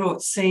I've never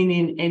seen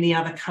in any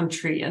other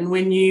country. And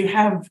when you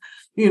have,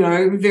 you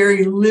know,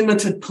 very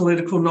limited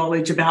political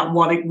knowledge about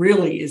what it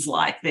really is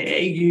like there,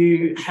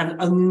 you have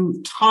a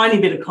tiny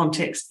bit of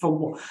context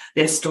for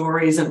their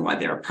stories and why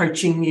they're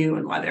approaching you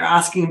and why they're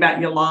asking about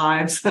your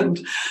lives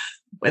and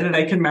whether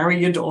they can marry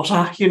your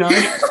daughter, you know.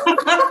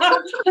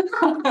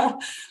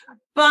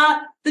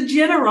 But the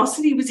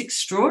generosity was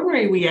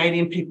extraordinary. We ate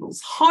in people's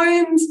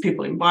homes.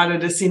 People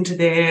invited us into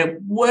their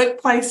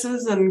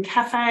workplaces and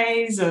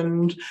cafes,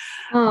 and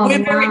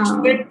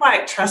we're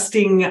quite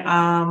trusting,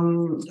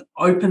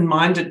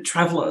 open-minded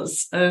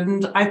travellers.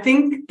 And I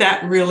think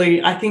that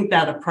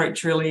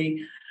approach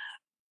really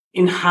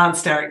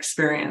enhanced our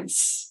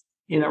experience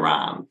in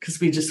Iran, because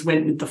we just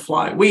went with the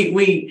flow.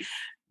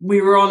 We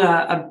were on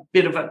a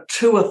bit of a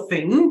tour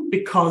thing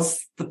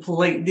because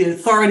the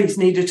authorities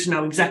needed to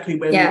know exactly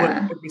where we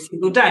were every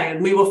single day,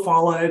 and we were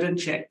followed and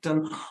checked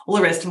and all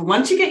the rest of it.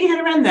 Once you get your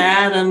head around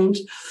that and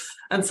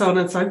so on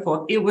and so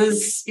forth, it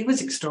was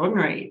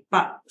extraordinary.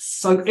 But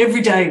so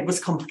every day was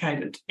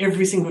complicated.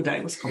 Every single day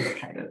was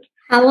complicated.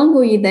 How long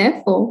were you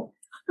there for?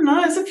 I don't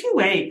know, it was a few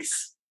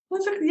weeks.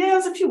 It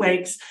was a few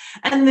weeks.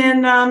 And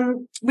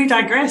then we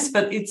digress,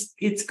 but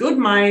it's good.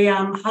 My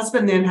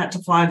husband then had to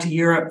fly into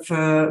Europe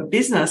for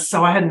business,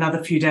 so I had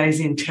another few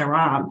days in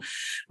Tehran,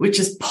 which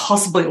is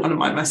possibly one of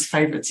my most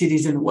favourite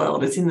cities in the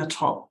world. It's in the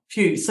top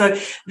few. So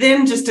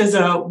then, just as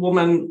a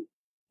woman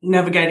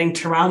navigating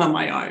Tehran on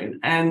my own,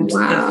 and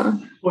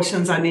the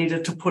portions I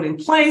needed to put in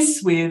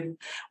place with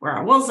where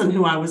I was and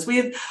who I was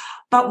with.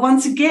 But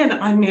once again,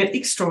 I met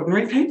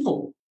extraordinary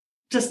people.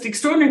 Just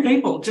extraordinary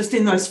people, just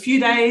in those few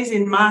days,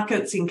 in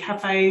markets, in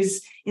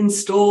cafes, in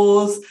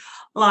stores,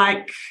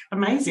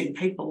 amazing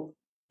people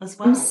as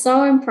well. I'm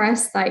so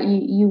impressed that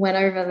you went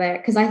over there,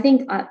 because I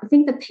think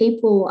the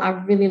people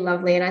are really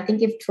lovely, and I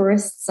think if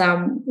tourists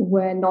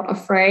were not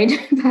afraid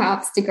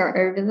perhaps to go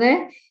over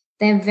there,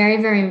 they're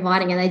very, very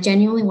inviting, and they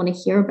genuinely want to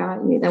hear about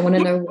you. They want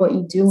to know what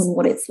you do and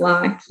what it's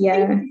like.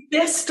 Yeah,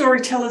 best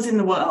storytellers in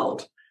the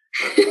world.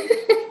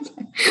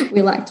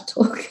 We like to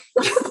talk.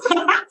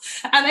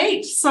 And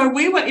eat. So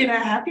we were in a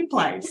happy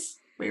place.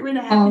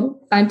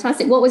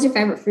 Fantastic. What was your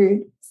favourite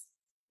food?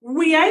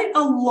 We ate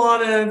a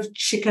lot of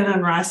chicken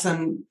and rice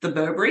and the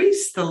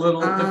Burberries, the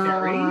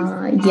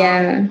berries.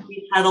 Yeah.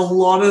 We had a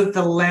lot of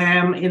the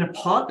lamb in a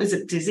pot. Is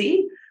it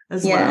dizzy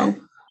as well?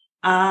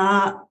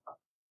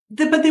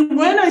 But there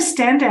were no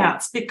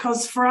standouts,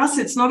 because for us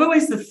it's not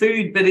always the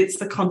food, but it's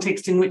the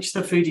context in which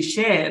the food is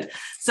shared.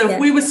 So if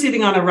we were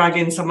sitting on a rug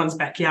in someone's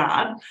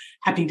backyard,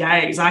 happy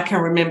days. I can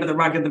remember the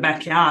rug in the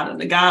backyard and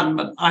the garden,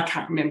 but I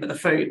can't remember the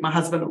food. My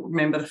husband will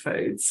remember the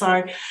food.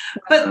 So,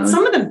 but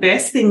some of the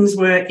best things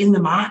were in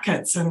the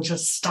markets and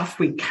just stuff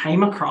we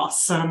came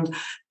across and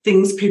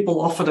things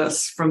people offered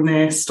us from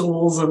their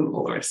stalls and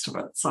all the rest of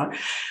it. So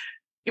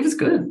It was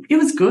good. It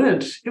was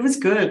good. It was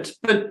good,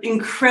 but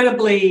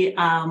incredibly,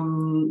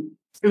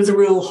 it was a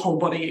real whole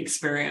body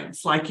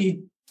experience. Like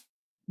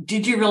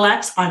did you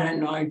relax? I don't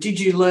know. Did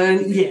you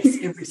learn? Yes,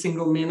 every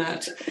single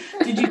minute.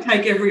 Did you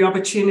take every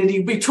opportunity?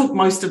 We took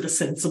most of the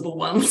sensible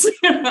ones,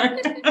 you know.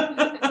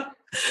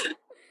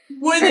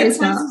 Were there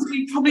places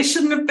we probably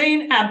shouldn't have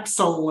been?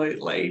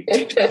 Absolutely.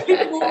 Did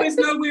people always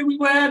know where we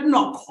were?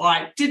 Not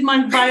quite. Did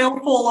my veil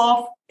fall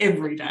off?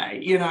 Every day,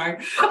 you know.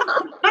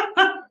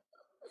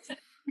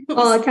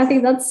 Oh, Kathy,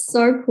 that's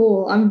so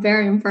cool. I'm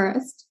very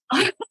impressed.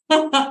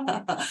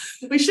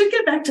 We should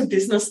get back to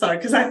business though,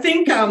 because I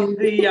think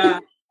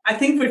I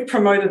think we've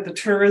promoted the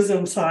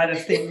tourism side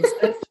of things.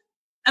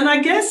 And I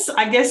guess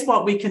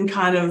what we can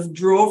kind of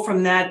draw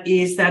from that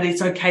is that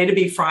it's okay to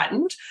be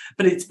frightened,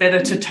 but it's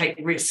better to take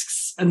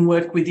risks and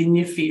work within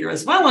your fear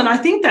as well. And I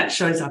think that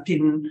shows up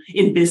in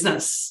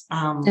business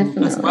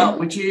as well.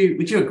 Would you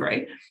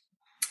agree?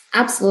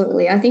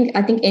 Absolutely. I think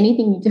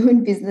anything you do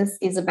in business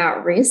is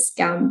about risk,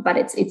 but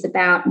it's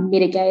about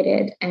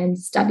mitigated and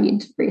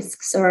studied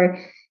risk. So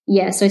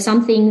so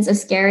some things are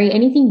scary.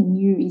 Anything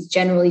new is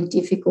generally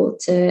difficult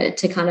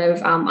to kind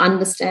of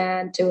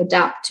understand, to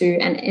adapt to,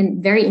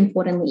 and very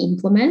importantly,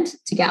 implement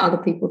to get other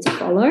people to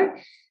follow.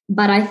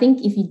 But I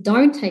think if you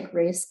don't take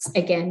risks,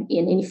 again,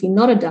 and if you're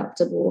not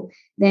adaptable,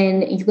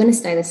 then you're going to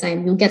stay the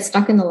same. You'll get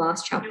stuck in the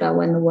last chapter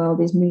when the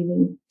world is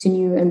moving to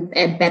new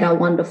and better,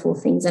 wonderful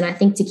things. And I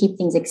think to keep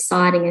things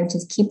exciting and to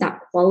keep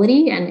that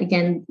quality and,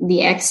 again,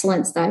 the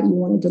excellence that you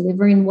want to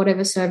deliver in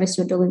whatever service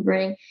you're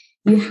delivering,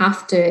 you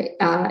have to,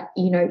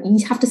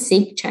 you have to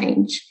seek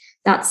change.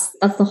 That's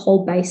the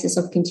whole basis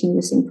of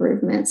continuous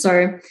improvement.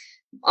 So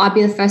I'd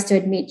be the first to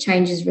admit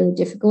change is really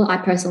difficult. I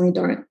personally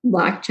don't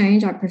like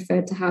change. I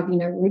prefer to have,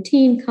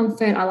 routine,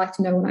 comfort. I like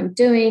to know what I'm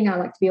doing. I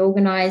like to be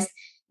organized.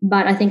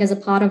 But I think as a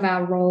part of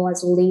our role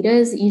as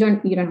leaders, you don't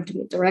have to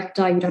be a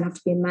director. You don't have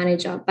to be a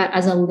manager. But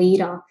as a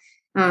leader,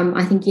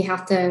 I think you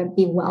have to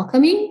be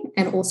welcoming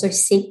and also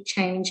seek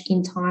change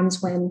in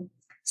times when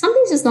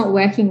something's just not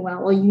working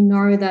well,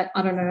 or that,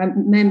 I don't know, a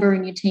member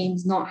in your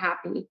team's not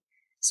happy.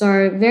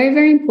 So very,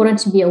 very important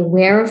to be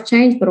aware of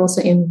change, but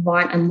also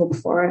invite and look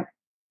for it.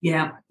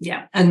 Yeah,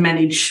 and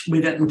manage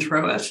with it and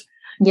through it.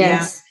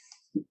 Yes.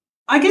 Yeah.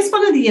 I guess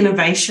one of the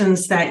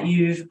innovations that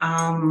you've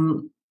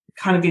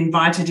kind of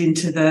invited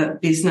into the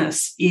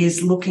business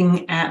is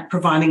looking at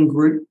providing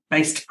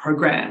group-based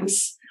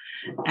programs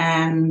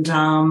and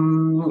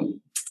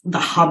the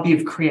hub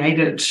you've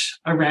created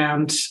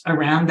around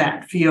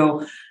that for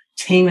your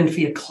team and for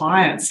your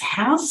clients.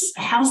 How's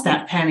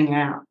that panning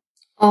out?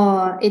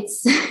 Oh,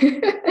 it's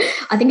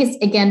I think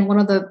it's, again, one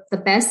of the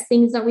best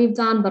things that we've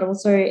done, but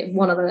also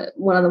one of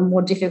the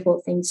more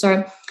difficult things.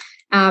 So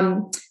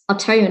I'll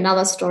tell you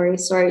another story.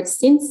 So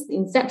since the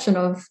inception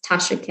of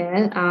Tasha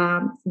Care,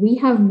 we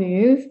have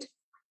moved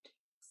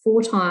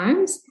 4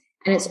 times,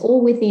 and it's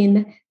all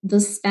within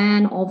the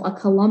span of a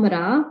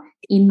kilometre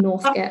in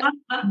Northgate,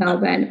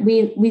 Melbourne.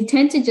 We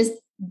tend to just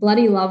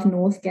bloody love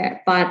Northgate,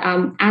 but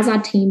as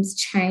our team's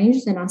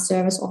changed and our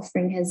service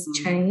offering has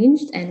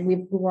changed and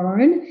we've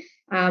grown,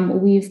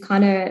 we've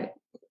kind of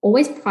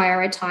always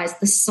prioritized.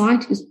 The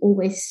site is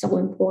always so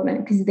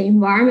important because the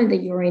environment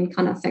that you're in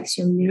kind of affects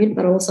your mood,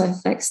 but also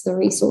affects the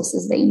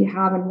resources that you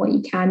have and what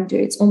you can do.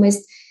 It's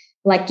almost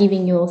like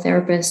giving your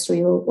therapist or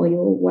your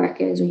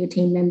workers or your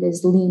team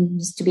members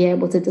limbs to be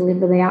able to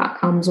deliver the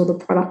outcomes or the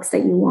products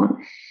that you want.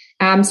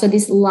 So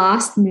this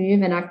last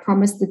move, and I've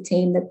promised the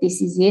team that this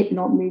is it,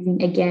 not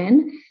moving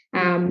again,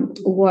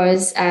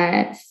 was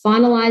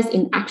finalized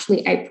in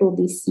actually April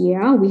this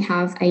year. We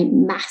have a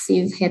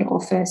massive head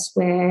office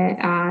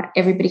where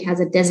everybody has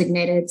a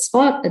designated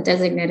spot, a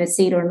designated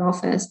seat or an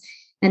office.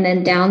 And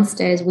then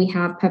downstairs, we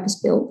have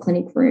purpose-built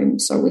clinic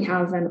rooms. So we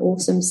have an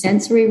awesome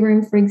sensory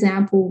room, for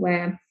example,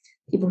 where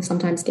people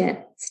sometimes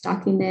get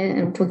stuck in there,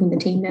 and I'm talking to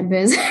team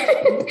members.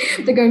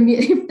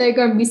 If they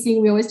go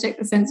missing, we always check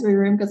the sensory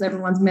room because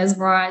everyone's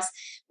mesmerized.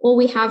 Or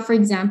we have, for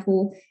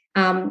example,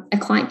 a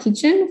client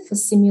kitchen for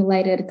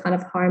simulated kind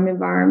of home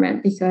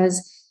environment,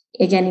 because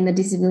again, in the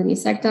disability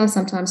sector,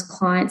 sometimes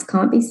clients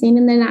can't be seen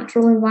in their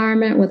natural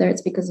environment, whether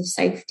it's because of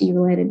safety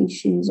related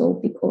issues or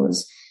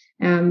because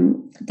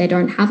they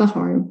don't have a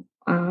home.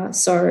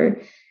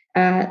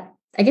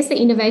 I guess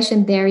the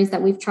innovation there is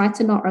that we've tried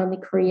to not only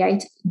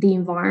create the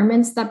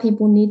environments that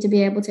people need to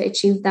be able to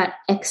achieve that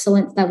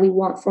excellence that we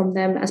want from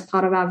them as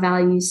part of our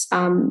values,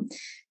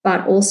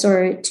 but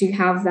also to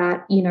have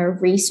that,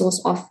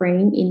 resource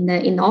offering in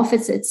the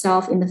office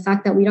itself, in the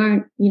fact that we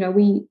don't,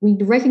 we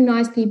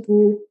recognize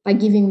people by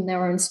giving them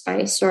their own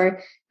space. So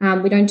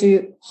we don't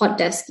do hot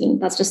desking.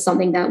 That's just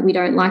something that we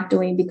don't like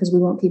doing because we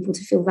want people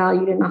to feel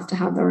valued enough to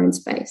have their own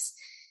space.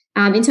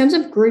 In terms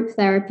of group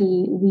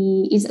therapy,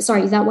 is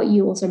that what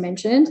you also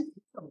mentioned?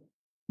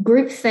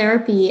 Group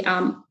therapy,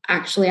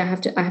 actually, I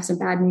have some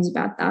bad news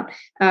about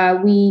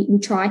that. We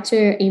tried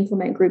to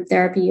implement group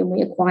therapy, and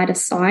we acquired a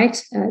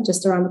site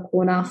just around the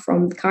corner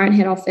from the current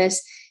head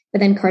office, but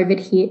then COVID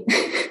hit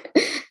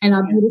and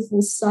our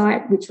beautiful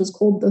site, which was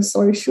called The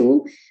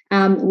Social,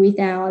 with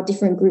our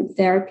different group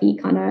therapy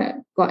kind of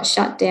got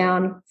shut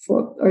down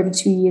for over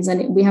 2 years,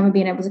 and we haven't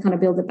been able to kind of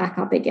build it back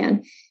up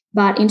again.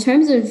 But in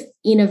terms of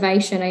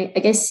innovation, I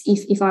guess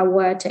if I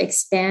were to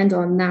expand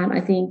on that, I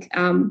think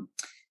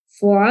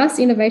for us,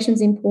 innovation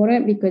is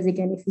important because,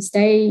 again, if you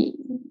stay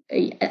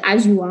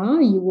as you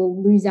are, you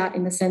will lose out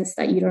in the sense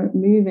that you don't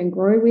move and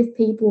grow with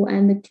people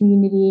and the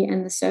community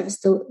and the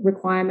service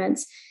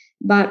requirements.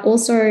 But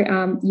also,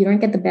 you don't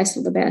get the best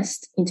of the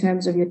best in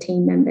terms of your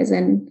team members.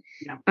 And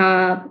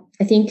I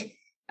think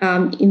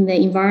in the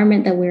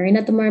environment that we're in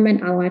at the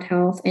moment, allied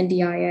health,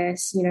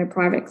 NDIS,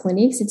 private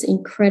clinics, it's an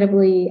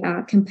incredibly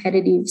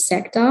competitive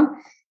sector.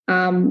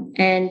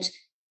 And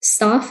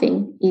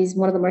staffing is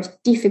one of the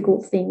most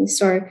difficult things.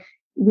 So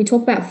we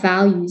talk about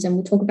values and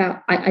we talk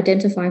about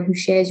identifying who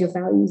shares your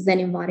values, then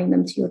inviting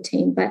them to your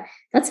team. But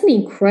that's an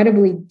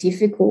incredibly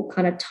difficult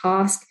kind of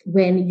task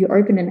when you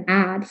open an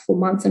ad for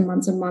months and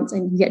months and months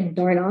and you get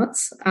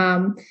donuts,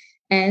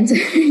 and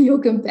your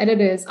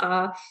competitors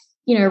are,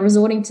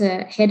 resorting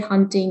to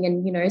headhunting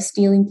and,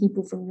 stealing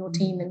people from your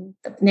team and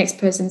the next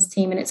person's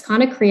team. And it's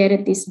kind of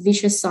created this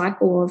vicious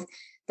cycle of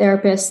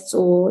therapists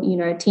or,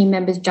 team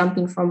members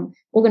jumping from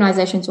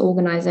organization to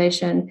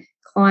organization,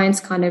 clients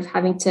kind of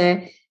having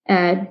to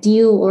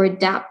deal or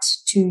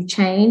adapt to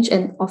change,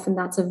 and often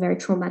that's a very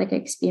traumatic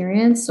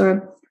experience.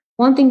 So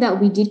one thing that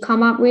we did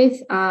come up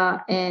with,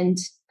 and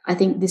I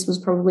think this was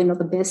probably not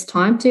the best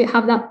time to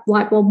have that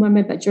light bulb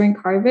moment, but during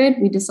COVID,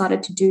 we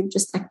decided to do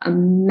just like a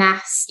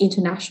mass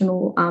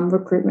international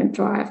recruitment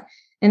drive.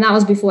 And that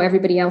was before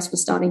everybody else was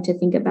starting to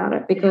think about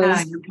it,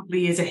 because you're a couple of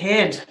years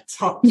ahead. It's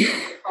hot now.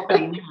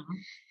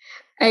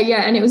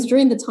 And it was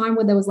during the time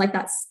where there was like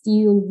that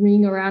steel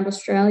ring around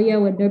Australia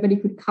where nobody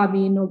could come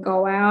in or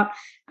go out.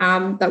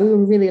 But we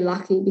were really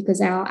lucky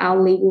because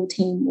our legal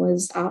team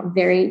was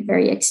very,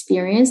 very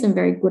experienced and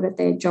very good at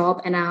their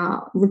job. And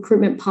our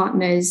recruitment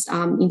partners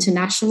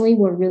internationally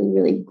were really,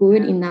 really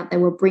good in that they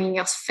were bringing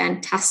us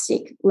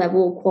fantastic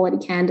level quality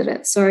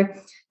candidates. So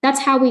that's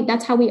how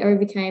we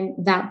overcame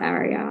that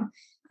barrier.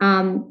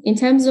 In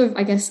terms of,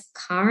 I guess,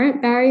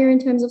 current barrier in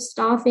terms of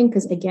staffing,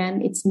 because again,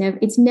 it's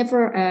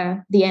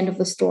never the end of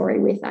the story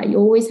with that. You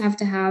always have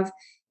to have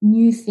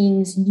new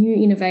things, new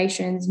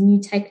innovations,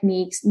 new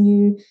techniques,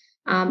 new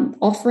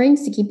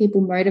offerings to keep people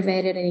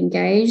motivated and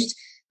engaged.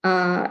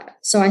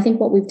 So I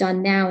think what we've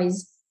done now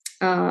is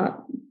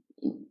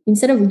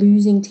instead of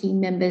losing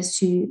team members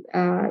to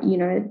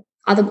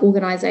other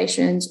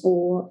organizations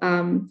or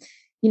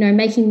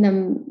making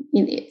them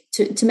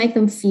to make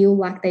them feel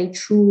like they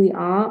truly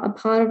are a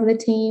part of the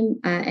team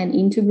and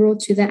integral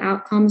to the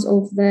outcomes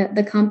of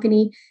the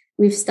company,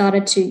 we've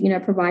started to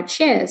provide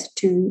shares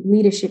to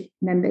leadership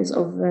members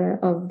of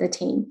the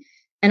team.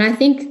 And I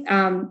think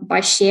by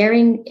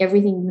sharing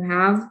everything you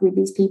have with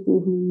these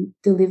people who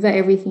deliver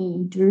everything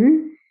you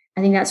do,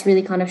 I think that's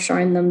really kind of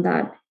shown them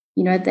that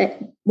that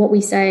what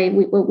we say,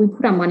 we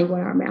put our money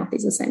where our mouth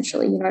is,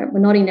 essentially. We're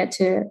not in it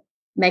to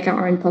make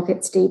our own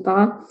pockets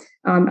deeper,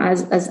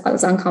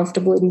 as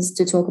uncomfortable it is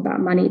to talk about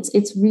money.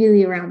 It's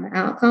really around the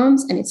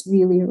outcomes, and it's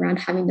really around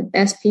having the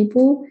best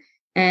people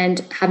and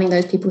having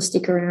those people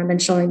stick around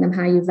and showing them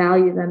how you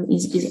value them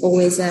is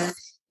always a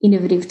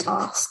innovative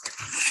task.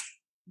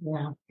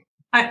 Yeah.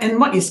 And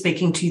what you're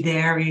speaking to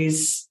there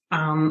is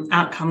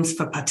outcomes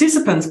for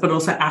participants, but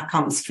also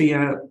outcomes for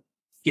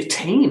your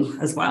team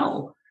as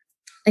well.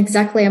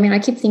 Exactly. I mean, I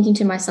keep thinking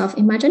to myself,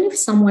 imagine if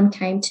someone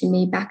came to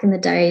me back in the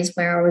days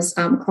where I was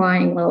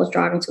crying while I was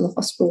driving to the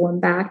hospital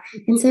and back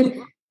and said,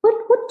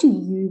 what do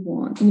you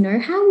want?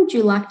 How would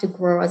you like to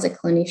grow as a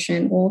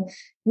clinician? Or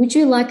would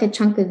you like a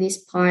chunk of this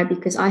pie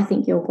because I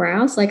think you're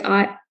grouse? Like,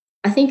 I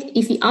think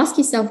if you ask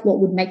yourself what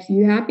would make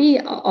you happy,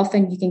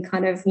 often you can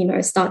kind of,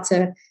 start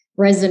to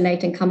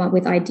resonate and come up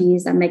with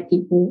ideas that make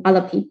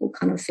other people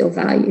kind of feel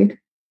valued.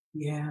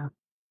 Yeah.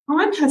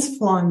 Time has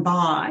flown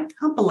by.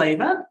 Can't believe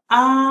it.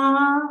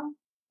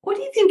 What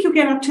do you think you'll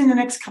get up to in the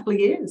next couple of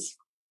years?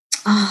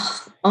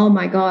 Oh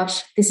my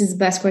gosh, this is the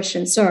best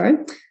question.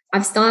 So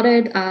I've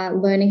started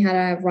learning how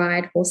to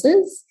ride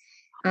horses,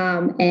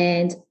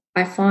 and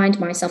I find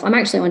myself, I'm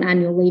actually on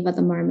annual leave at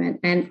the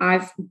moment, and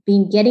I've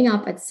been getting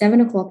up at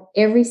 7:00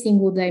 every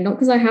single day, not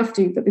because I have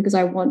to, but because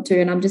I want to,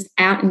 and I'm just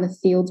out in the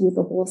fields with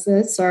the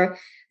horses. So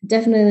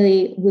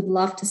definitely would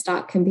love to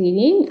start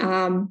competing.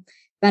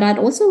 But I'd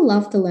also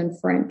love to learn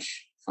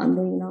French,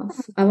 funnily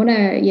enough. I want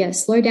to,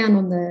 slow down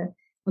on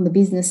the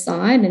business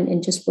side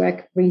and just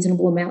work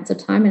reasonable amounts of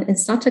time and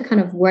start to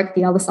kind of work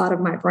the other side of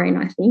my brain,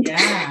 I think.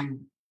 Yeah,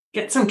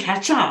 get some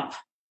catch up.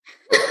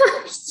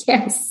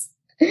 Yes,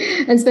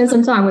 and spend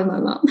some time with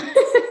my mum.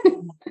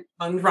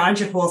 And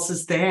ride your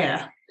horses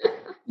there.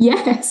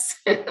 Yes.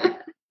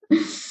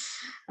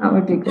 That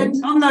would be good.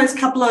 And on those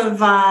couple of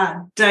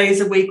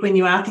days a week when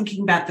you are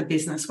thinking about the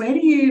business, where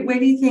do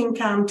you think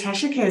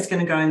Tasha Care is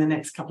going to go in the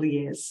next couple of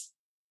years?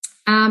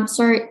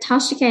 So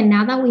Tasha Care,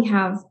 now that we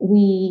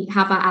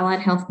have our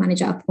allied health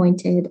manager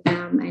appointed,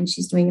 and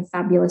she's doing a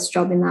fabulous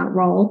job in that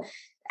role.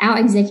 our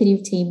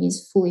executive team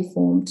is fully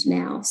formed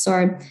now.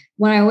 So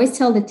what I always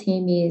tell the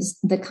team is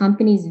the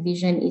company's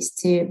vision is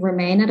to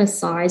remain at a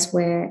size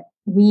where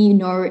we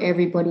know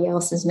everybody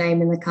else's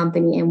name in the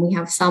company and we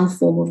have some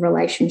form of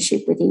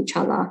relationship with each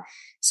other.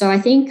 So I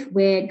think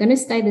we're going to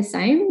stay the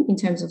same in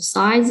terms of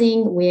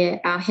sizing, where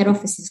our head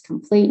office is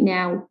complete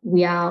now.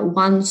 We are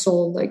one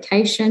sole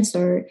location,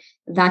 so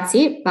that's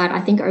it. But I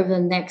think over the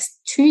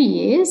next 2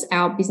 years,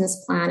 our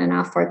business plan and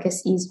our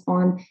focus is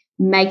on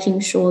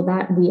making sure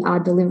that we are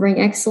delivering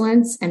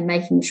excellence and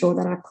making sure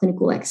that our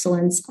clinical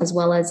excellence, as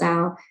well as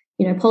our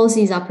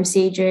policies, our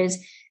procedures,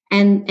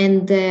 and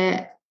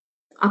the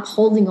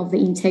upholding of the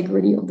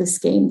integrity of the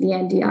scheme, the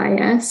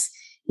NDIS,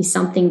 is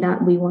something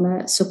that we want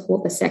to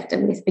support the sector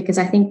with, because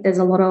I think there's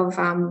a lot of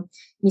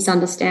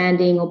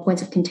misunderstanding or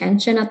points of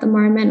contention at the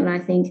moment. And I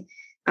think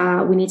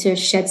we need to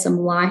shed some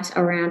light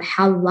around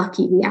how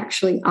lucky we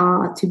actually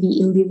are to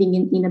be living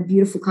in a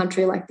beautiful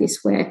country like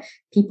this, where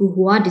people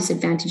who are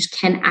disadvantaged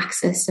can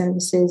access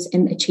services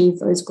and achieve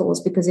those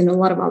goals, because in a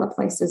lot of other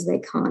places they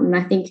can't. And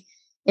I think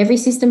every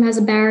system has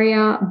a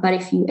barrier, but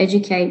if you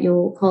educate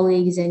your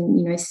colleagues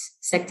and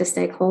sector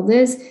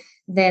stakeholders,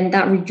 then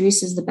that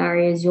reduces the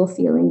barriers you're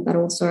feeling, but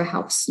also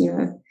helps,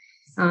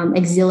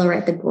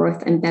 exhilarate the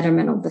growth and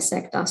betterment of the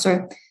sector.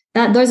 So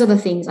those are the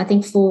things. I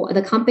think for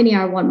the company,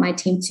 I want my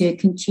team to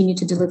continue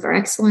to deliver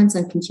excellence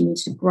and continue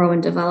to grow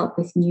and develop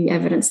with new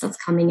evidence that's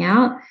coming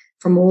out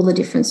from all the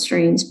different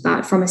streams.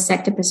 But from a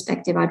sector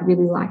perspective, I'd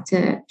really like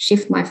to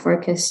shift my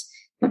focus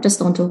not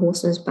just onto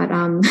horses, but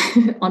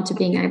onto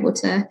being able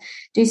to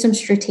do some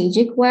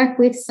strategic work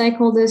with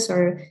stakeholders,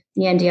 or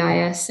the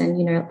NDIS and,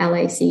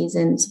 LACs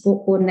and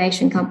support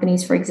coordination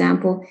companies, for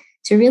example,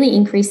 to really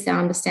increase their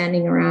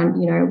understanding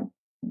around,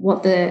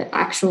 what the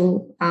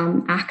actual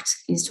Act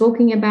is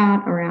talking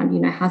about,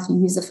 around, how to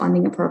use the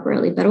funding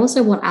appropriately, but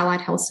also what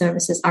allied health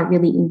services are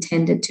really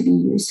intended to be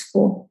used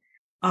for.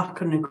 I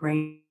couldn't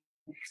agree.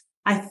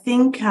 I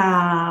think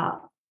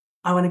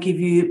I want to give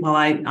you,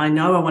 I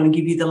know I want to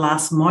give you the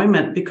last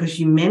moment, because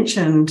you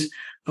mentioned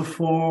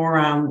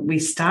before we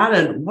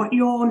started what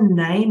your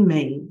name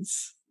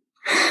means.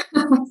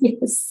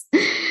 Yes.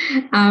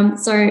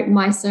 So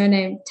my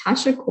surname,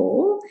 Tasha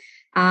Kaur,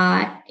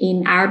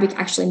 in Arabic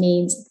actually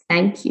means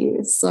thank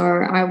you. So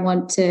I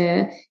want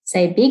to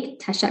say big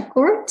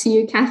tashakkur to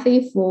you,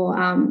 Kathy, for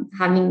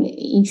having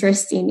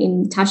interest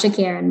in Tasha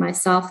Care and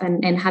myself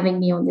and having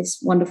me on this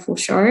wonderful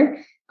show.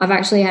 I've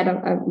actually had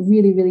a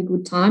really, really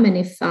good time. And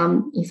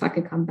if I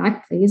could come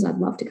back, please, I'd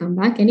love to come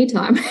back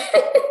anytime.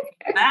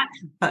 That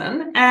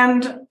happen.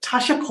 And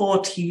Tasha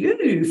Kaur, to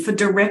you for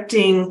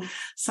directing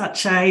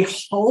such a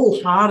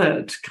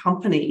wholehearted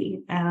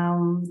company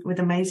with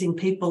amazing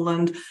people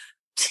and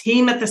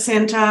team at the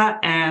centre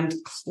and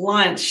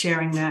clients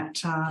sharing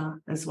that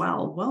as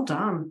well. Well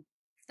done.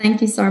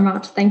 Thank you so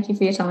much. Thank you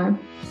for your time.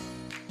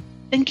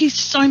 Thank you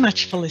so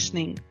much for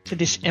listening to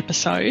this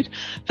episode.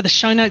 For the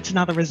show notes and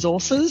other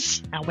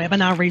resources, our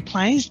webinar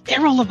replays,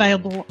 they're all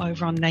available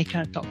over on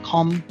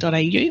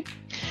nacre.com.au.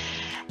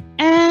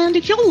 And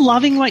if you're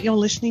loving what you're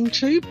listening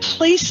to,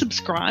 please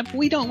subscribe.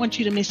 We don't want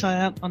you to miss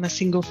out on a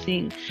single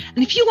thing.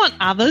 And if you want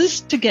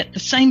others to get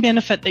the same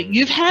benefit that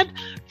you've had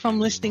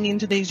from listening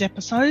into these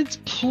episodes,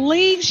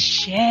 please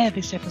share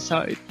this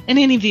episode and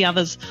any of the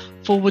others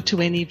forward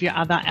to any of your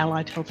other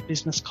allied health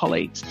business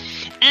colleagues.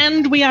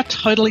 And we are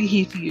totally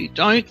here for you.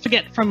 Don't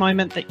forget for a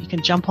moment that you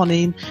can jump on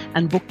in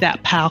and book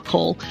that power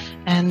call,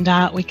 and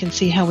we can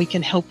see how we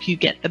can help you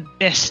get the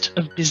best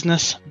of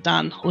business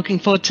done. Looking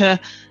forward to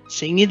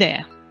seeing you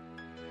there.